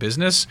game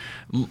business,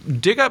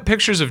 dig up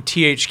pictures of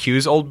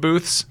THQ's old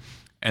booths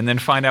and then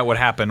find out what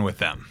happened with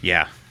them.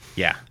 yeah.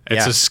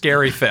 It's a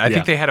scary thing. I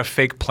think they had a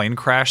fake plane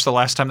crash the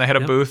last time they had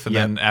a booth, and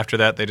then after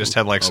that they just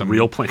had like some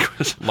real plane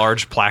crash.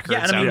 large placards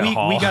Yeah, and I out in mean, the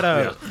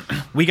hall.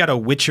 we got a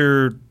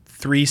Witcher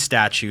 3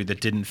 statue that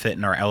didn't fit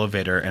in our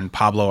elevator, and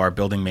Pablo, our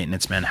building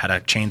maintenance man, had to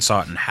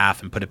chainsaw it in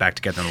half and put it back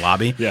together in the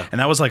lobby. Yeah. And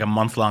that was like a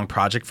month-long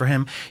project for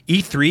him.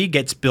 E3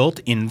 gets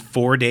built in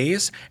 4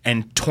 days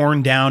and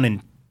torn down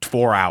in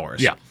 4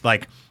 hours. Yeah.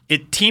 Like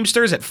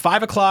Teamsters at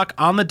 5 o'clock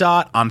on the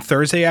dot on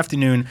Thursday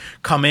afternoon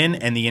come in,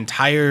 and the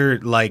entire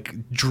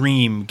like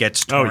dream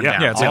gets torn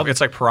down. Yeah,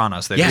 it's like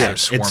piranhas. They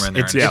just swarm in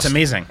there. It's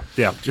amazing.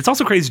 Yeah, it's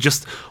also crazy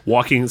just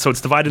walking. So it's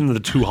divided into the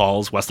 2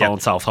 halls, West Hall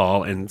and South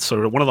Hall, and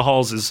so one of the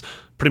halls is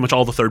pretty much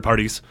all the third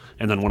parties,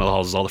 and then one of the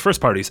halls is all the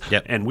first parties.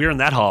 Yep. And we're in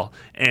that hall,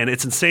 and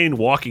it's insane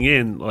walking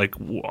in. Like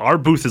our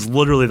booth is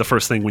literally the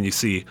first thing when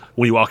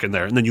you walk in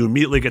there, and then you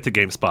immediately get to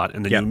GameSpot,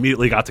 and then you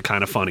immediately got to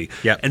Kind of Funny,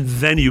 and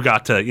then you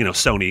got to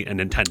Sony and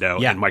Nintendo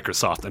and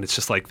Microsoft, and it's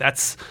just like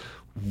that's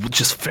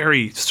just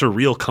very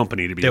surreal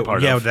company to be a part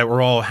of. Yeah, that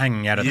we're all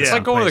hanging out at the It's same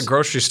like going to place. the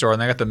grocery store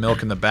and they got the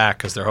milk in the back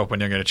because they're hoping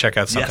you're going to check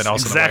out something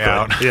else exactly.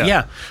 on the way out.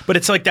 Yeah. But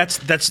it's like it's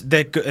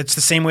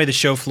the same way the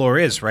show floor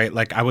is, right?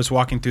 Like I was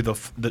walking through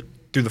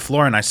the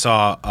floor and I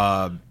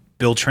saw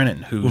Bill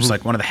Trinan, who's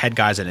like one of the head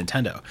guys at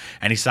Nintendo,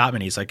 and he stopped me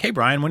and he's like, "Hey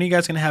Brian, when are you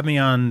guys going to have me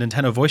on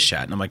Nintendo Voice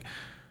Chat?" And I'm like,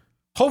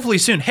 hopefully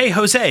soon. Hey,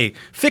 Jose,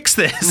 fix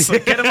this.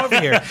 Like, get him over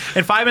here.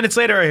 And 5 minutes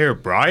later, I hear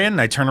Brian.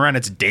 I turn around,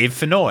 it's Dave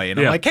Fenoy. And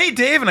I'm like, hey,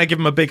 Dave. And I give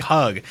him a big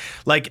hug.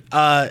 Like,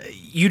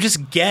 you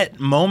just get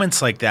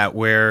moments like that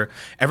where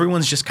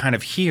everyone's just kind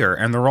of here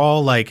and they're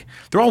all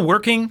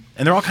working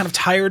and they're all kind of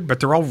tired, but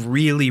they're all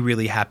really,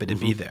 really happy to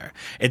be there.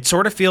 It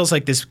sort of feels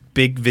like this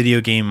big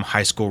video game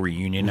high school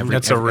reunion every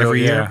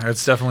year. Yeah,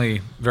 it's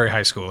definitely very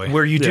high schooly.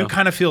 Where you do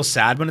kind of feel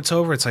sad when it's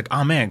over. It's like,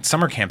 oh man,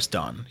 summer camp's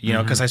done, you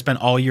know, because I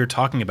spent all year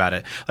talking about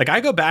it. Like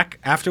I go back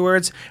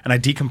afterwards and I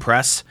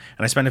decompress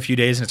and I spend a few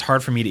days and it's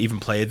hard for me to even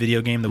play a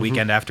video game the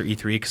weekend after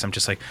E3 because I'm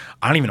just like,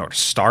 I don't even know where to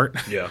start.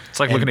 Yeah. It's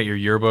like looking at your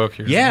yearbook.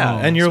 You're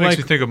and you're this makes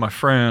like, me think of my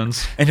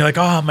friends. and you're like,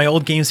 oh, my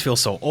old games feel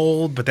so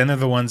old. But then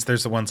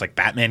there's the ones like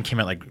Batman came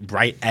out like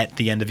right at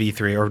the end of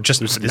E3 or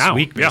just this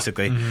week,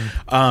 basically.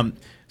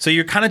 So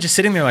you're kind of just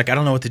sitting there like, I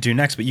don't know what to do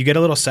next, but you get a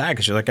little sad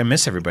because you're like, I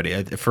miss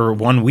everybody. For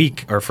 1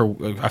 week or for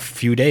a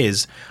few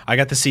days, I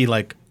got to see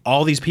like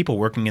all these people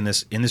working in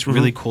this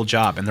really cool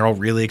job, and they're all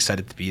really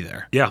excited to be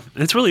there. Yeah,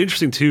 and it's really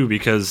interesting too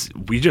because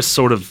we just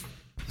sort of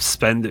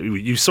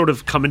you sort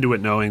of come into it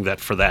knowing that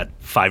for that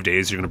 5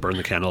 days you're going to burn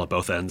the candle at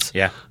both ends.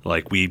 Yeah,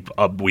 like we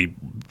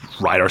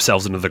ride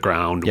ourselves into the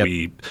ground. Yep.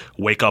 We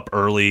wake up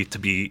early to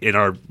be in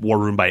our war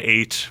room by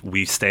 8.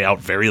 We stay out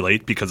very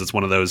late because it's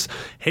one of those.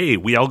 Hey,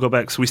 we all go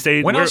back. So we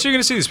stayed. When else are you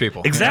going to see these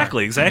people?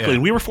 Exactly. Yeah.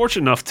 And we were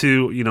fortunate enough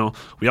to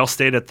we all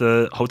stayed at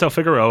the Hotel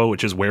Figueroa,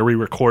 which is where we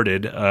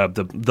recorded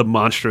the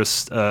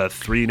monstrous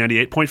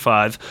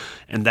 398.5,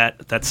 and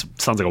that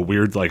sounds like a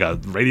weird like a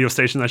radio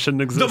station that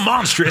shouldn't exist. The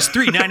monstrous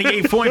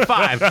 398.5.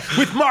 101.5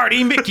 with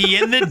Marty, Mickey,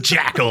 and the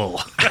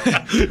Jackal.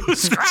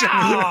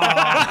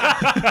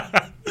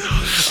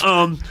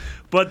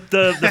 But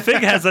the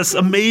Fig has this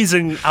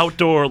amazing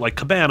outdoor like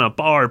cabana,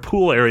 bar,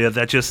 pool area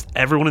that just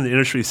everyone in the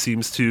industry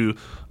seems to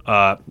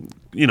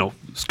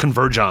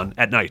converge on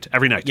at night,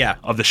 every night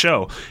of the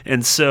show.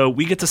 And so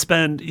we get to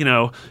spend,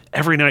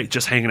 every night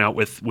just hanging out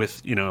with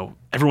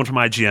everyone from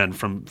IGN,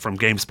 from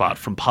GameSpot,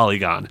 from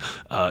Polygon,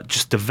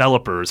 just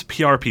developers,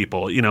 PR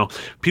people,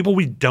 people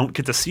we don't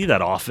get to see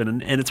that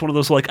often. And it's one of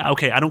those like,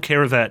 okay, I don't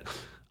care that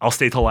I'll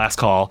stay till last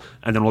call,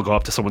 and then we'll go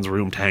up to someone's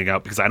room to hang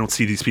out because I don't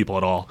see these people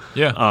at all.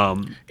 Yeah,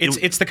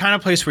 it's the kind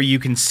of place where you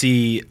can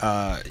see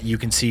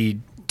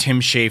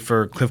Tim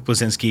Schafer, Cliff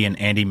Bleszinski, and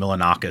Andy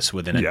Milonakis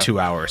within a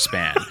 2-hour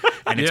span.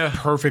 And it's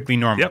perfectly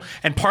normal. Yep.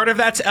 And part of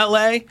that's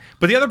LA,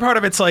 but the other part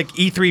of it's like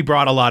E3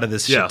 brought a lot of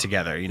this shit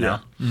together, know?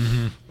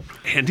 Mm-hmm.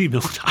 Andy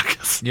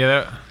Milonakis.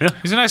 Yeah.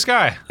 He's a nice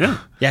guy.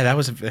 Yeah, that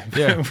was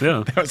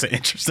that was an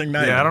interesting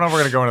night. Yeah, I don't know if we're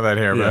gonna go into that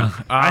here, but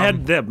I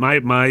had that.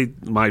 My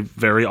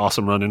very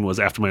awesome run-in was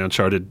after my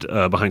Uncharted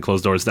behind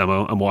closed doors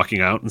demo. I'm walking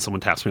out and someone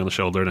taps me on the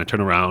shoulder and I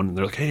turn around and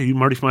they're like, "Hey, you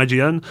Marty from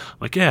IGN?" I'm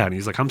like, "Yeah," and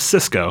he's like, "I'm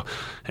Cisco,"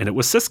 and it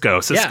was Cisco.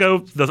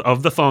 Cisco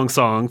of the Thong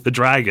Song, the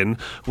Dragon,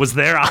 was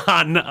there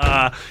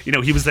on.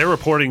 He was there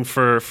reporting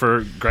for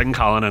Greg and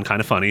Colin on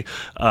Kind of Funny,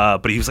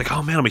 but he was like,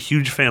 "Oh man, I'm a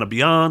huge fan of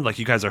Beyond. Like,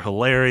 you guys are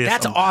hilarious."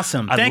 That's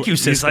awesome. Thank you,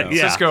 Cisco.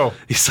 Cisco.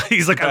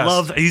 He's like, I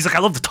love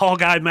the tall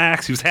guy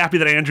Max. He was happy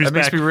that Andrew's back.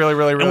 That makes me really,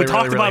 really, really,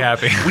 really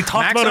happy. We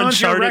talked Max about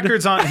owns your Uncharted.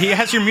 records on. He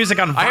has your music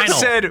on vinyl. I have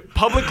said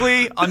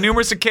publicly on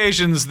numerous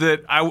occasions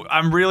that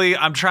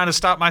I'm trying to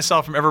stop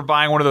myself from ever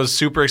buying one of those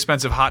super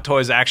expensive Hot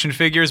Toys action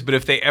figures. But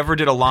if they ever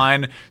did a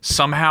line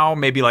somehow,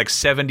 maybe like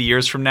 70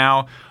 years from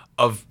now,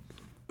 of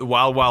the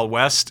Wild Wild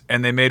West,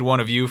 and they made one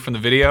of you from the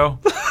video.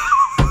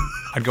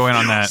 I'd go in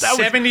on that.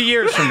 70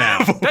 years from now.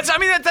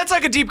 That's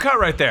like a deep cut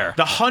right there.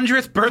 The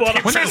 100th birthday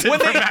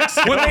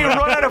when they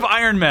run out of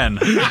Iron Men,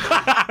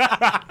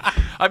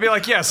 I'd be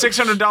like,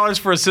 $600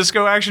 for a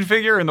Cisco action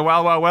figure in the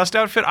Wild Wild West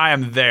outfit. I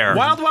am there.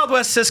 Wild Wild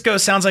West Cisco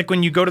sounds like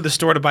when you go to the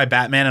store to buy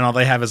Batman and all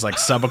they have is like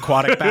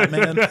subaquatic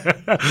Batman.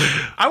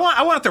 I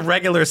want the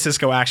regular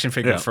Cisco action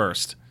figure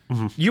first.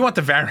 Mm-hmm. You want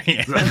the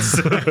variants.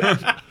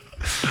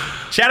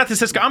 Shout out to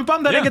Cisco. I'm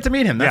bummed I didn't get to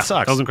meet him. That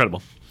sucks. That was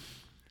incredible.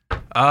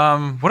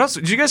 What else?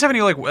 Did you guys have any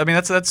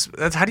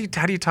that's how do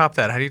you top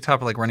that? How do you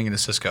top like running into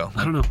Cisco?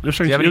 I don't know. It was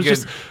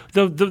just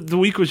the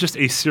week was just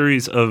a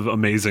series of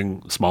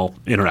amazing small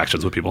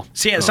interactions with people.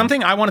 See,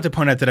 something I wanted to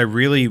point out that I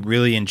really,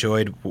 really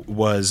enjoyed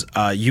was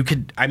I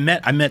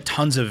met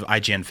tons of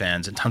IGN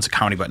fans and tons of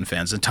Comedy Button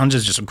fans and tons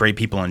of just great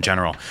people in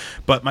general.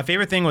 But my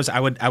favorite thing was I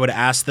would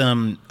ask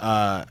them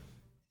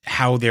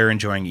how they're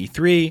enjoying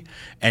E3,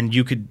 and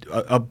you could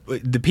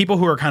the people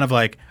who are kind of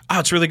like, oh,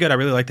 it's really good, I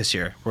really like this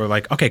year, were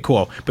like, okay,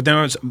 cool. But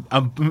there was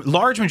a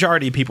large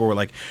majority of people were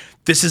like,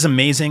 this is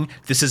amazing,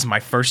 this is my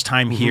first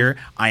time here,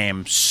 I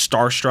am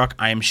starstruck,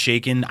 I am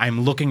shaken,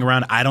 I'm looking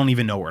around, I don't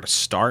even know where to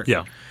start.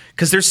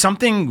 Because there's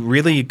something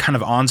really kind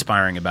of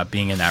awe-inspiring about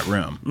being in that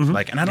room.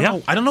 Like, and I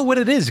don't know what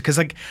it is, because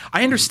like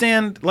I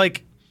understand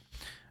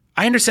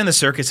the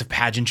circus of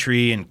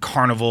pageantry and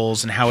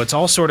carnivals and how it's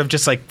all sort of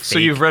just like fake. So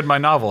you've read my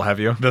novel, have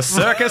you? The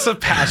Circus of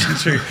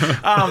Pageantry.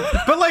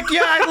 But like,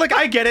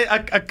 I get it.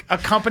 A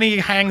company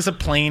hangs a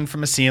plane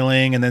from a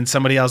ceiling, and then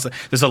somebody else.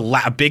 There's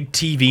a big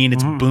TV and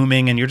it's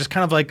booming, and you're just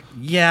kind of like,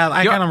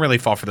 I kind of really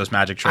fall for those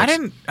magic tricks.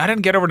 I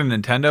didn't get over to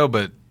Nintendo,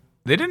 but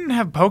they didn't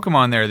have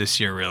Pokemon there this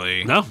year,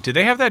 really. No. Did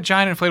they have that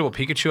giant inflatable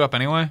Pikachu up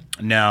anyway?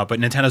 No, but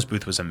Nintendo's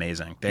booth was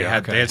amazing. They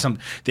had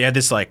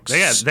this like they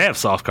have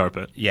soft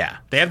carpet. Yeah,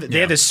 they had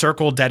this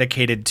circle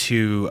dedicated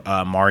to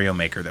Mario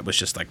Maker that was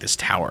just like this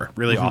tower,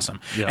 really awesome.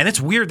 Yeah. And it's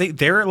weird.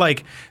 They're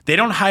like, they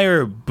don't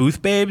hire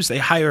booth babes. They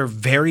hire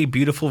very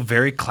beautiful,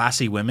 very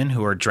classy women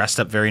who are dressed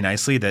up very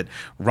nicely that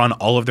run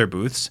all of their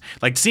booths.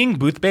 Like seeing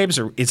booth babes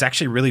is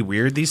actually really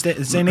weird these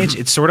days and age.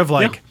 It's sort of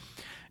like. Yeah.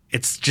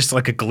 It's just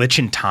like a glitch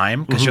in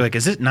time because you're like,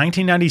 is it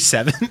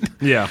 1997?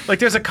 Yeah. Like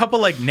there's a couple,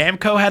 like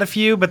Namco had a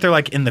few, but they're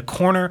like in the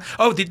corner.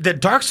 Oh, the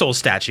Dark Souls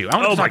statue. I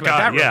want to talk about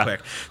that real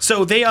quick.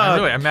 So they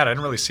I'm mad. I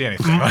didn't really see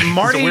anything.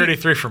 Marty, it's a weird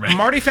E3 for me.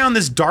 Marty found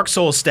this Dark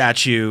Souls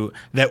statue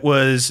that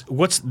was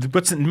what's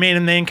the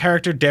main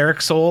character? Derek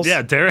Souls.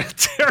 Yeah, Derek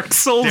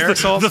Souls.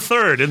 The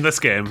third in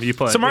this game you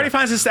play. So Marty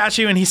finds this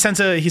statue and he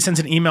sends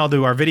an email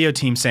to our video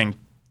team saying,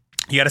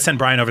 you got to send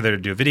Brian over there to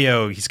do a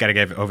video. He's got to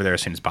get over there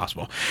as soon as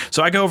possible.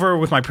 So I go over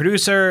with my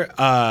producer,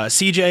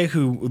 CJ,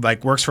 who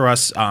like works for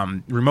us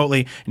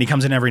remotely, and he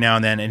comes in every now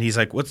and then, and he's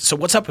like, what's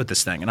up with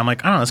this thing? And I'm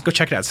like, I don't know, let's go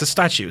check it out. It's a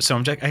statue. So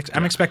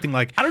I'm expecting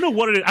like, I don't know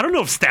what it is. I don't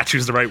know if statue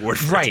is the right word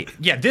for it.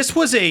 Yeah, this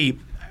was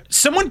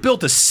someone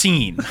built a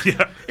scene.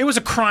 Yeah. It was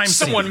a crime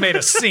scene. Someone made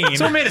a scene.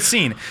 Someone made a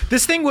scene.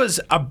 This thing was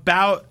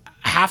about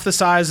half the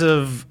size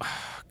of...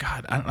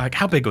 God, I don't, like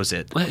how big was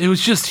it? It was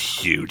just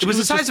huge. It was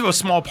the size of a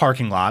small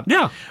parking lot.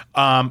 Yeah.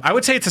 I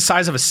would say it's the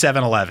size of a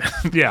 7-Eleven.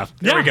 Yeah.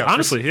 There we go.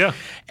 Honestly, yeah.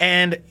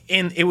 And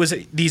it was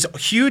these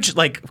huge,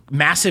 like,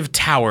 massive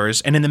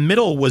towers, and in the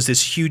middle was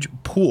this huge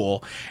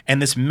pool,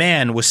 and this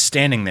man was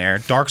standing there,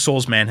 Dark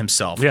Souls man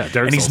himself. Yeah,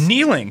 Dark and he's Souls.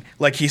 kneeling,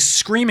 like he's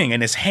screaming,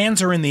 and his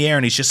hands are in the air,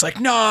 and he's just like,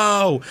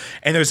 no!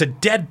 And there's a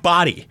dead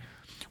body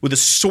with a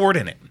sword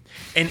in it.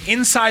 And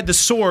inside the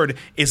sword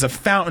is a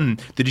fountain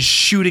that is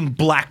shooting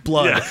black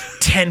blood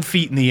 10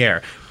 feet in the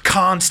air,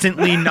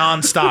 constantly,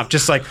 nonstop,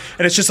 just like,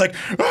 and it's just like,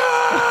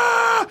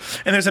 ah!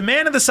 And there's a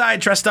man at the side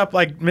dressed up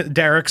like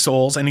Dark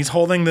Souls, and he's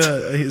holding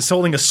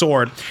a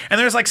sword. And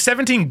there's like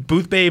 17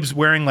 booth babes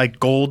wearing like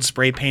gold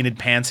spray painted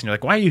pants, and you're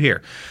like, why are you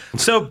here?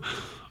 So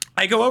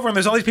I go over and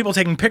there's all these people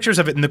taking pictures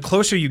of it, and the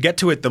closer you get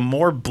to it, the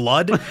more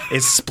blood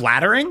is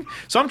splattering.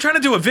 So I'm trying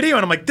to do a video,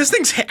 and I'm like, this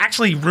thing's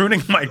actually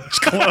ruining my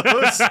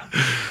clothes.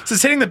 So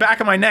it's hitting the back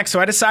of my neck. So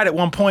I decide at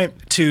one point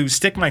to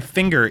stick my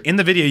finger in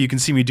the video. You can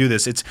see me do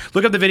this.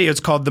 Look up the video.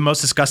 It's called The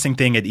Most Disgusting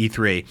Thing at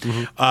E3.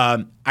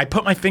 Mm-hmm. I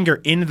put my finger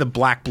into the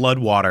black blood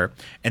water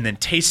and then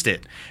taste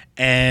it.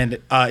 And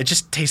it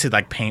just tasted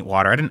like paint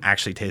water. I didn't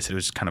actually taste it. It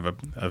was just kind of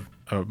a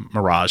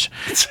mirage.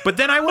 But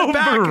then I went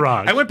back.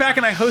 Mirage. I went back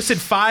and I hosted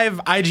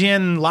 5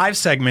 IGN live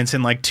segments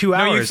in like 2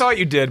 hours. No, you thought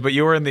you did, but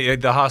you were in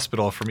the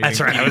hospital from eating.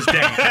 That's right. I was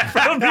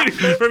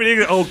dead. from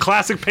eating old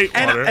classic paint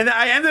water. And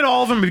I ended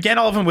all of them, began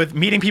all of them with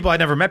meeting people I'd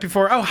never met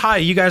before. Oh, hi,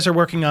 you guys are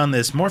working on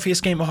this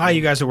Morpheus game. Oh, hi,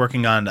 you guys are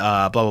working on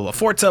blah, blah, blah,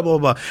 Forza, blah,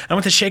 blah, blah. I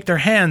went to shake their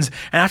hands,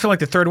 and after like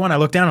the third one, I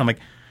looked down and I'm like,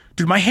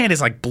 dude, my hand is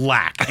like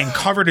black and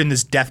covered in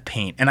this death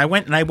paint. And I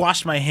went and I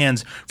washed my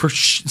hands for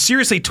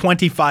seriously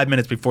 25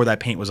 minutes before that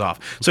paint was off.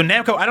 So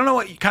Namco, I don't know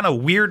what kind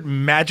of weird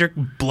magic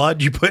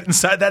blood you put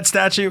inside that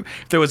statue,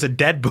 if there was a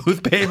dead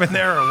booth babe in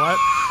there or what.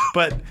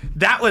 But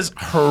that was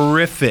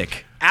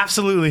horrific.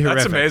 Absolutely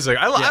horrific. That's amazing.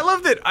 I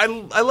love that.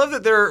 I love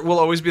that there will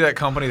always be that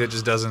company that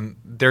just doesn't.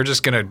 They're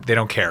just gonna. They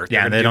don't care.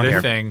 Yeah, they don't do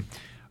care. their thing.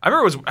 I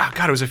remember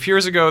it was a few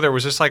years ago. There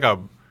was just like a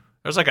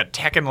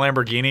Tekken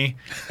Lamborghini,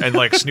 and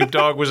like Snoop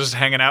Dogg was just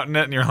hanging out in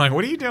it, and you're like,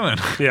 "What are you doing?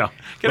 Yeah,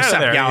 Get What's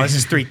out of up, there!" y'all? This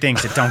is 3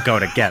 things that don't go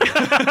together.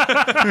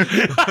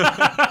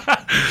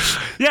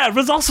 yeah. I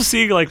was also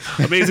seeing like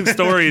amazing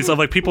stories of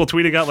like people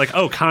tweeting out like,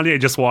 "Oh,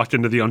 Kanye just walked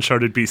into the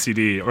Uncharted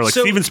BCD," or like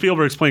So- Steven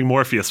Spielberg's playing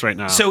Morpheus right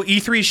now. So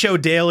E3 Show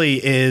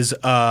Daily is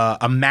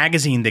a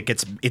magazine that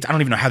gets, I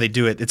don't even know how they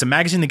do it. It's a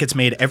magazine that gets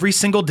made every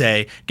single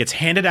day, gets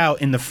handed out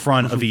in the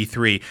front of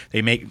E3.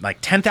 They make like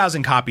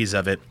 10,000 copies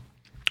of it.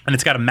 And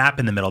it's got a map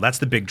in the middle. That's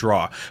the big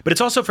draw. But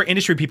it's also for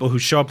industry people who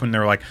show up when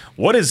they're like,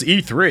 what is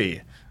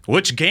E3?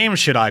 Which game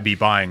should I be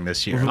buying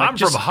this year? I'm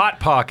from Hot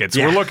Pockets.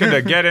 Yeah. We're looking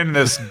to get in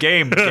this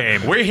game.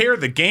 We're here.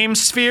 The game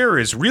sphere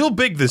is real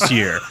big this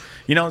year.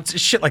 You know, it's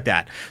shit like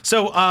that.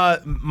 So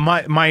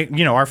my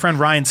our friend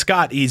Ryan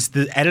Scott, he's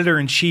the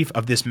editor-in-chief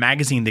of this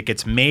magazine that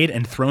gets made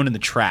and thrown in the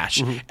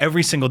trash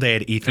every single day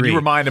at E3. And you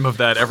remind him of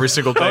that every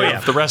single day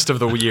of the rest of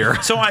the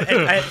year. So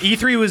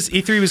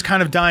E3 was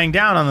kind of dying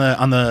down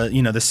on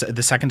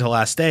the second to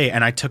last day,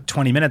 and I took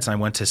 20 minutes and I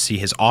went to see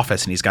his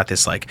office, and he's got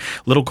this like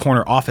little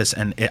corner office,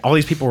 and all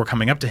these people were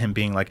coming up to him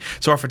being like,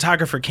 so our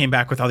photographer came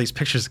back with all these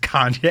pictures of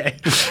Kanye,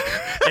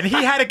 and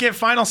he had to give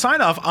final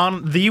sign off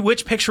on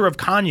which picture of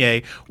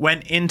Kanye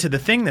went into the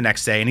thing the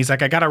next day, and he's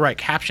like, I gotta write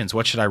captions.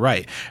 What should I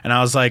write? And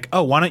I was like,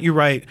 oh, why don't you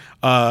write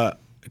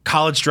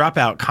college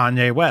dropout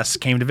Kanye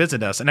West came to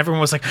visit us? And everyone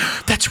was like,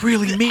 that's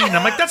really mean.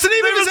 I'm like, that's the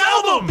name of his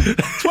album.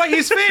 That's why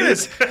he's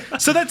famous.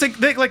 So that's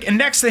like, and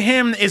next to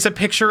him is a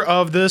picture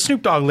of the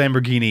Snoop Dogg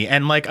Lamborghini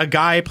and like a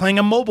guy playing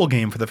a mobile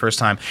game for the first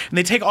time. And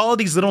they take all of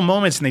these little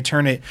moments and they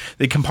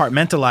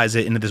compartmentalize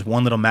it into this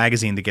one little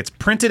magazine that gets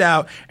printed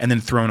out and then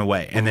thrown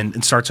away, and then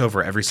it starts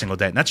over every single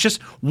day. And that's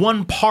just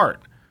one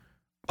part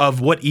of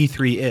what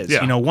E3 is,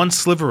 one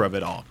sliver of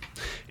it all.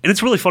 And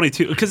it's really funny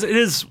too, because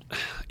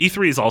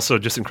E3 is also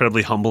just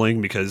incredibly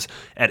humbling, because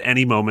at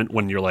any moment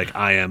when you're like,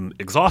 I am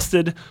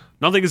exhausted,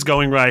 nothing is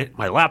going right,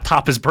 my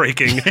laptop is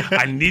breaking,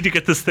 I need to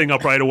get this thing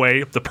up right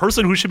away, the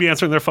person who should be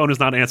answering their phone is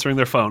not answering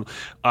their phone,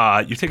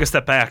 you take a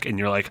step back and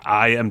you're like,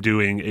 I am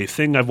doing a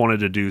thing I've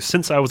wanted to do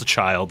since I was a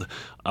child,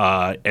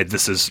 and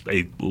this is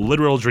a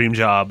literal dream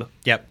job.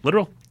 Yep.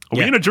 Literal? Are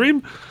we in a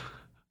dream?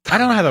 I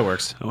don't know how that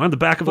works. I'm on the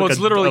back of Well, like it's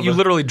literally you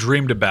literally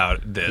dreamed about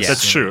this.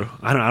 That's true.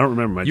 I don't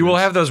remember my You will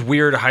dreams. have those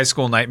weird high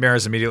school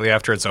nightmares immediately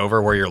after it's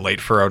over, where you're late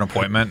for an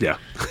appointment. Yeah.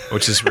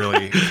 Which is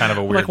really kind of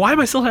a weird. Like, why am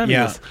I still having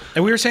this?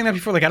 And we were saying that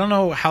before. Like, I don't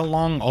know how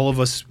long all of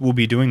us will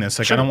be doing this.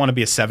 Like, I don't want to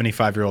be a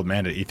 75-year-old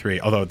man at E3,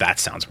 although that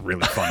sounds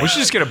really fun. We should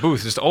just get a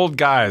booth, just old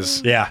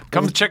guys. Yeah.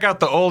 Come check out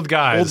the old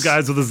guys. Old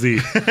guys with a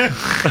Z.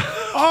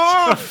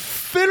 Oh,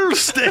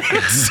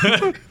 fiddlesticks.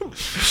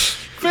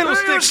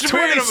 Fiddlesticks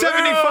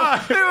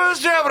 2075. It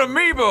was having an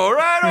amiibo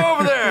right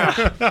over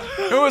there.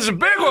 It was a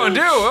big one,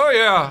 too. Oh,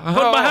 yeah.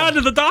 Put my hand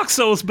in the Dark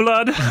Souls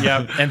blood.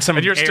 Yeah, and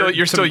And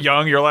you're still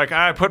young. You're like,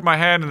 I put my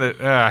hand in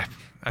the.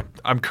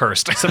 I'm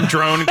cursed. Some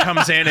drone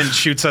comes in and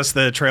shoots us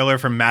the trailer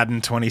from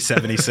Madden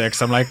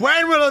 2076. I'm like,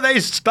 when will they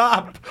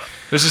stop?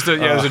 There's just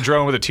there's a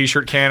drone with a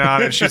t-shirt can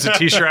on it. Shoots a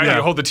t-shirt out.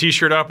 You hold the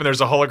t-shirt up, and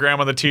there's a hologram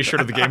on the t-shirt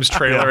of the game's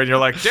trailer, and you're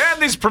like, damn,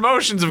 these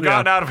promotions have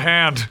gotten out of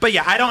hand. But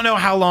yeah, I don't know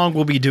how long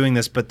we'll be doing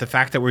this, but the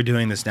fact that we're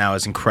doing this now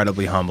is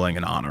incredibly humbling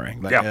and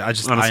honoring. Like,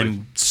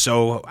 I'm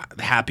so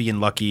happy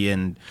and lucky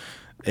and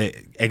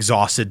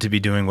exhausted to be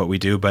doing what we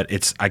do, but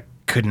I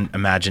couldn't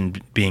imagine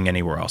being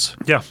anywhere else.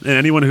 Yeah, and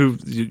anyone who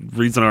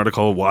reads an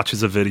article,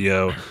 watches a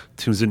video,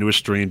 tunes into a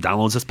stream,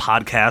 downloads this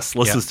podcast,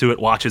 listens to it,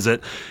 watches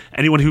it,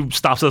 anyone who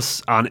stops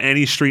us on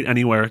any street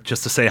anywhere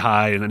just to say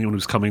hi, and anyone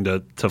who's coming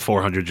to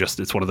 400,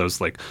 it's one of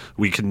those, like,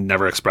 we can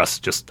never express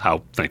just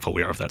how thankful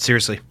we are of that.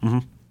 Seriously. Mm-hmm.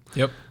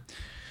 Yep.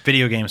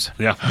 Video games.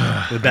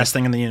 Yeah. The best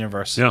thing in the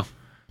universe. Yeah.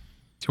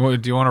 Do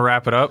you want to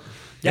wrap it up?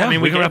 Yeah, I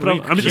mean, we can wrap it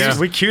up.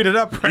 We queued it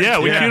up. Right? Yeah,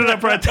 we queued it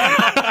up right there.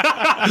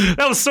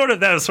 That was sort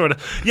of.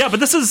 Yeah, but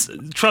this is,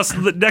 trust,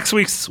 next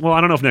week's, well,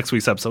 I don't know if next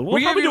week's episode,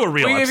 we'll probably do a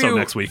real episode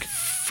next week.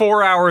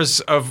 4 hours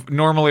of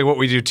normally what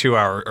we do 2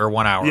 hour or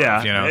 1 hour.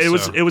 Yeah,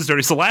 of, it was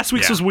dirty. So last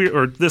week's was weird,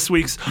 or this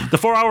week's, the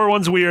 4 hour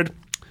one's weird.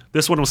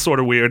 This one was sort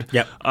of weird.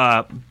 Yep.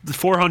 The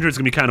 400 is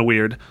going to be kind of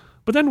weird.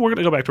 But then we're going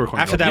to go back to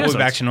recording. After that, we'll be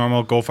back to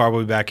normal. Goldfarb will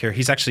be back here.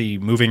 He's actually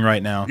moving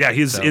right now. Yeah,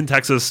 he's in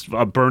Texas,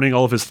 burning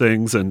all of his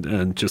things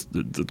and just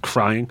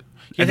crying.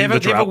 Yeah, they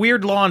have a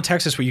weird law in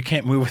Texas where you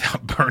can't move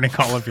without burning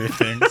all of your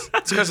things.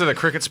 It's because of the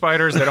cricket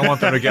spiders. They don't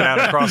want them to get out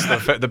across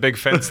the big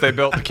fence they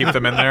built to keep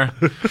them in there.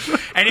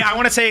 And I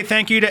want to say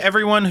thank you to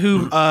everyone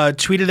who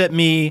tweeted at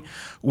me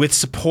with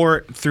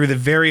support through the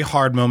very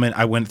hard moment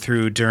I went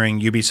through during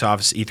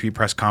Ubisoft's E3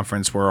 press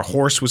conference where a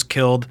horse was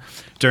killed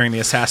during the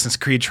Assassin's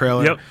Creed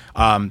trailer. Yep.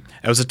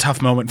 It was a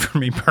tough moment for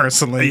me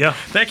personally. Yeah.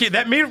 Thank you.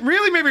 That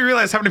really made me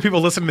realize how many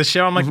people listen to the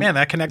show. I'm like, man,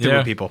 that connected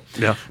with people.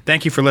 Yeah.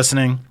 Thank you for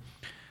listening.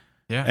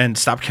 Yeah. And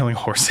stop killing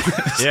horses.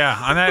 Yeah.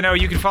 On that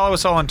note, you can follow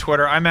us all on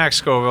Twitter. I'm Max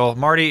Scoville.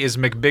 Marty is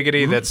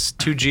McBiggity. That's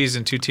 2 G's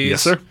and 2 T's.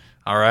 Yes, sir.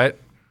 All right.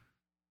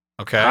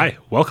 Okay. Hi.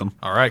 Welcome.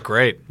 All right.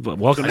 Great.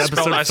 Welcome to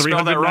episode 399. I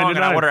spelled that wrong,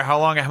 and I wonder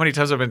how many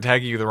times I've been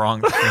tagging you the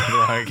wrong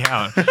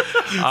account. Some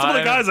of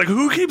the guys like,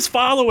 who keeps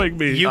following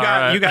me? You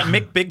got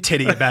Mick Big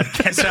Titty about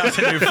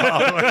 10,000 new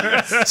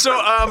followers. So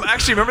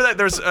actually, remember that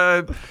there's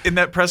in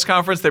that press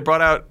conference they brought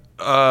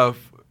out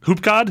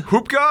Hoop God?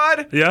 Hoop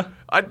God? Yeah.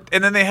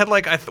 And then they had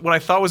like what I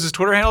thought was his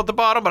Twitter handle at the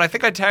bottom, but I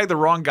think I tagged the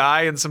wrong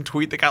guy in some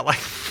tweet that got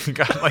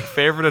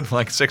favorited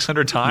like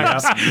 600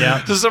 times.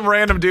 Yeah. So some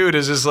random dude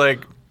is just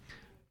like,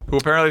 who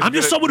apparently I'm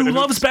just someone who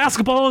loves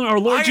basketball and our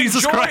Lord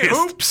Jesus Christ.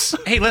 Hoops.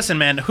 Hey, listen,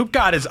 man. Hoop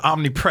God is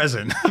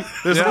omnipresent.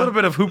 There's a little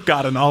bit of Hoop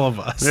God in all of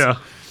us. Yeah.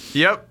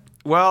 Yep.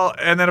 Well,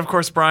 and then of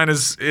course Brian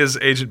is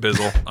Agent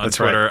Bizzle on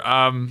Twitter.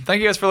 Right.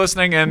 Thank you guys for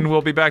listening, and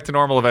we'll be back to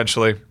normal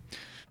eventually.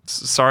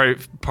 Sorry,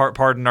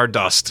 pardon our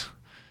dust.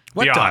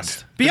 What Beyond.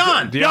 dust?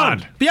 Beyond.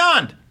 Beyond.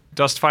 Beyond.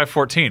 Dust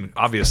 514,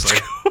 obviously.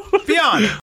 Beyond.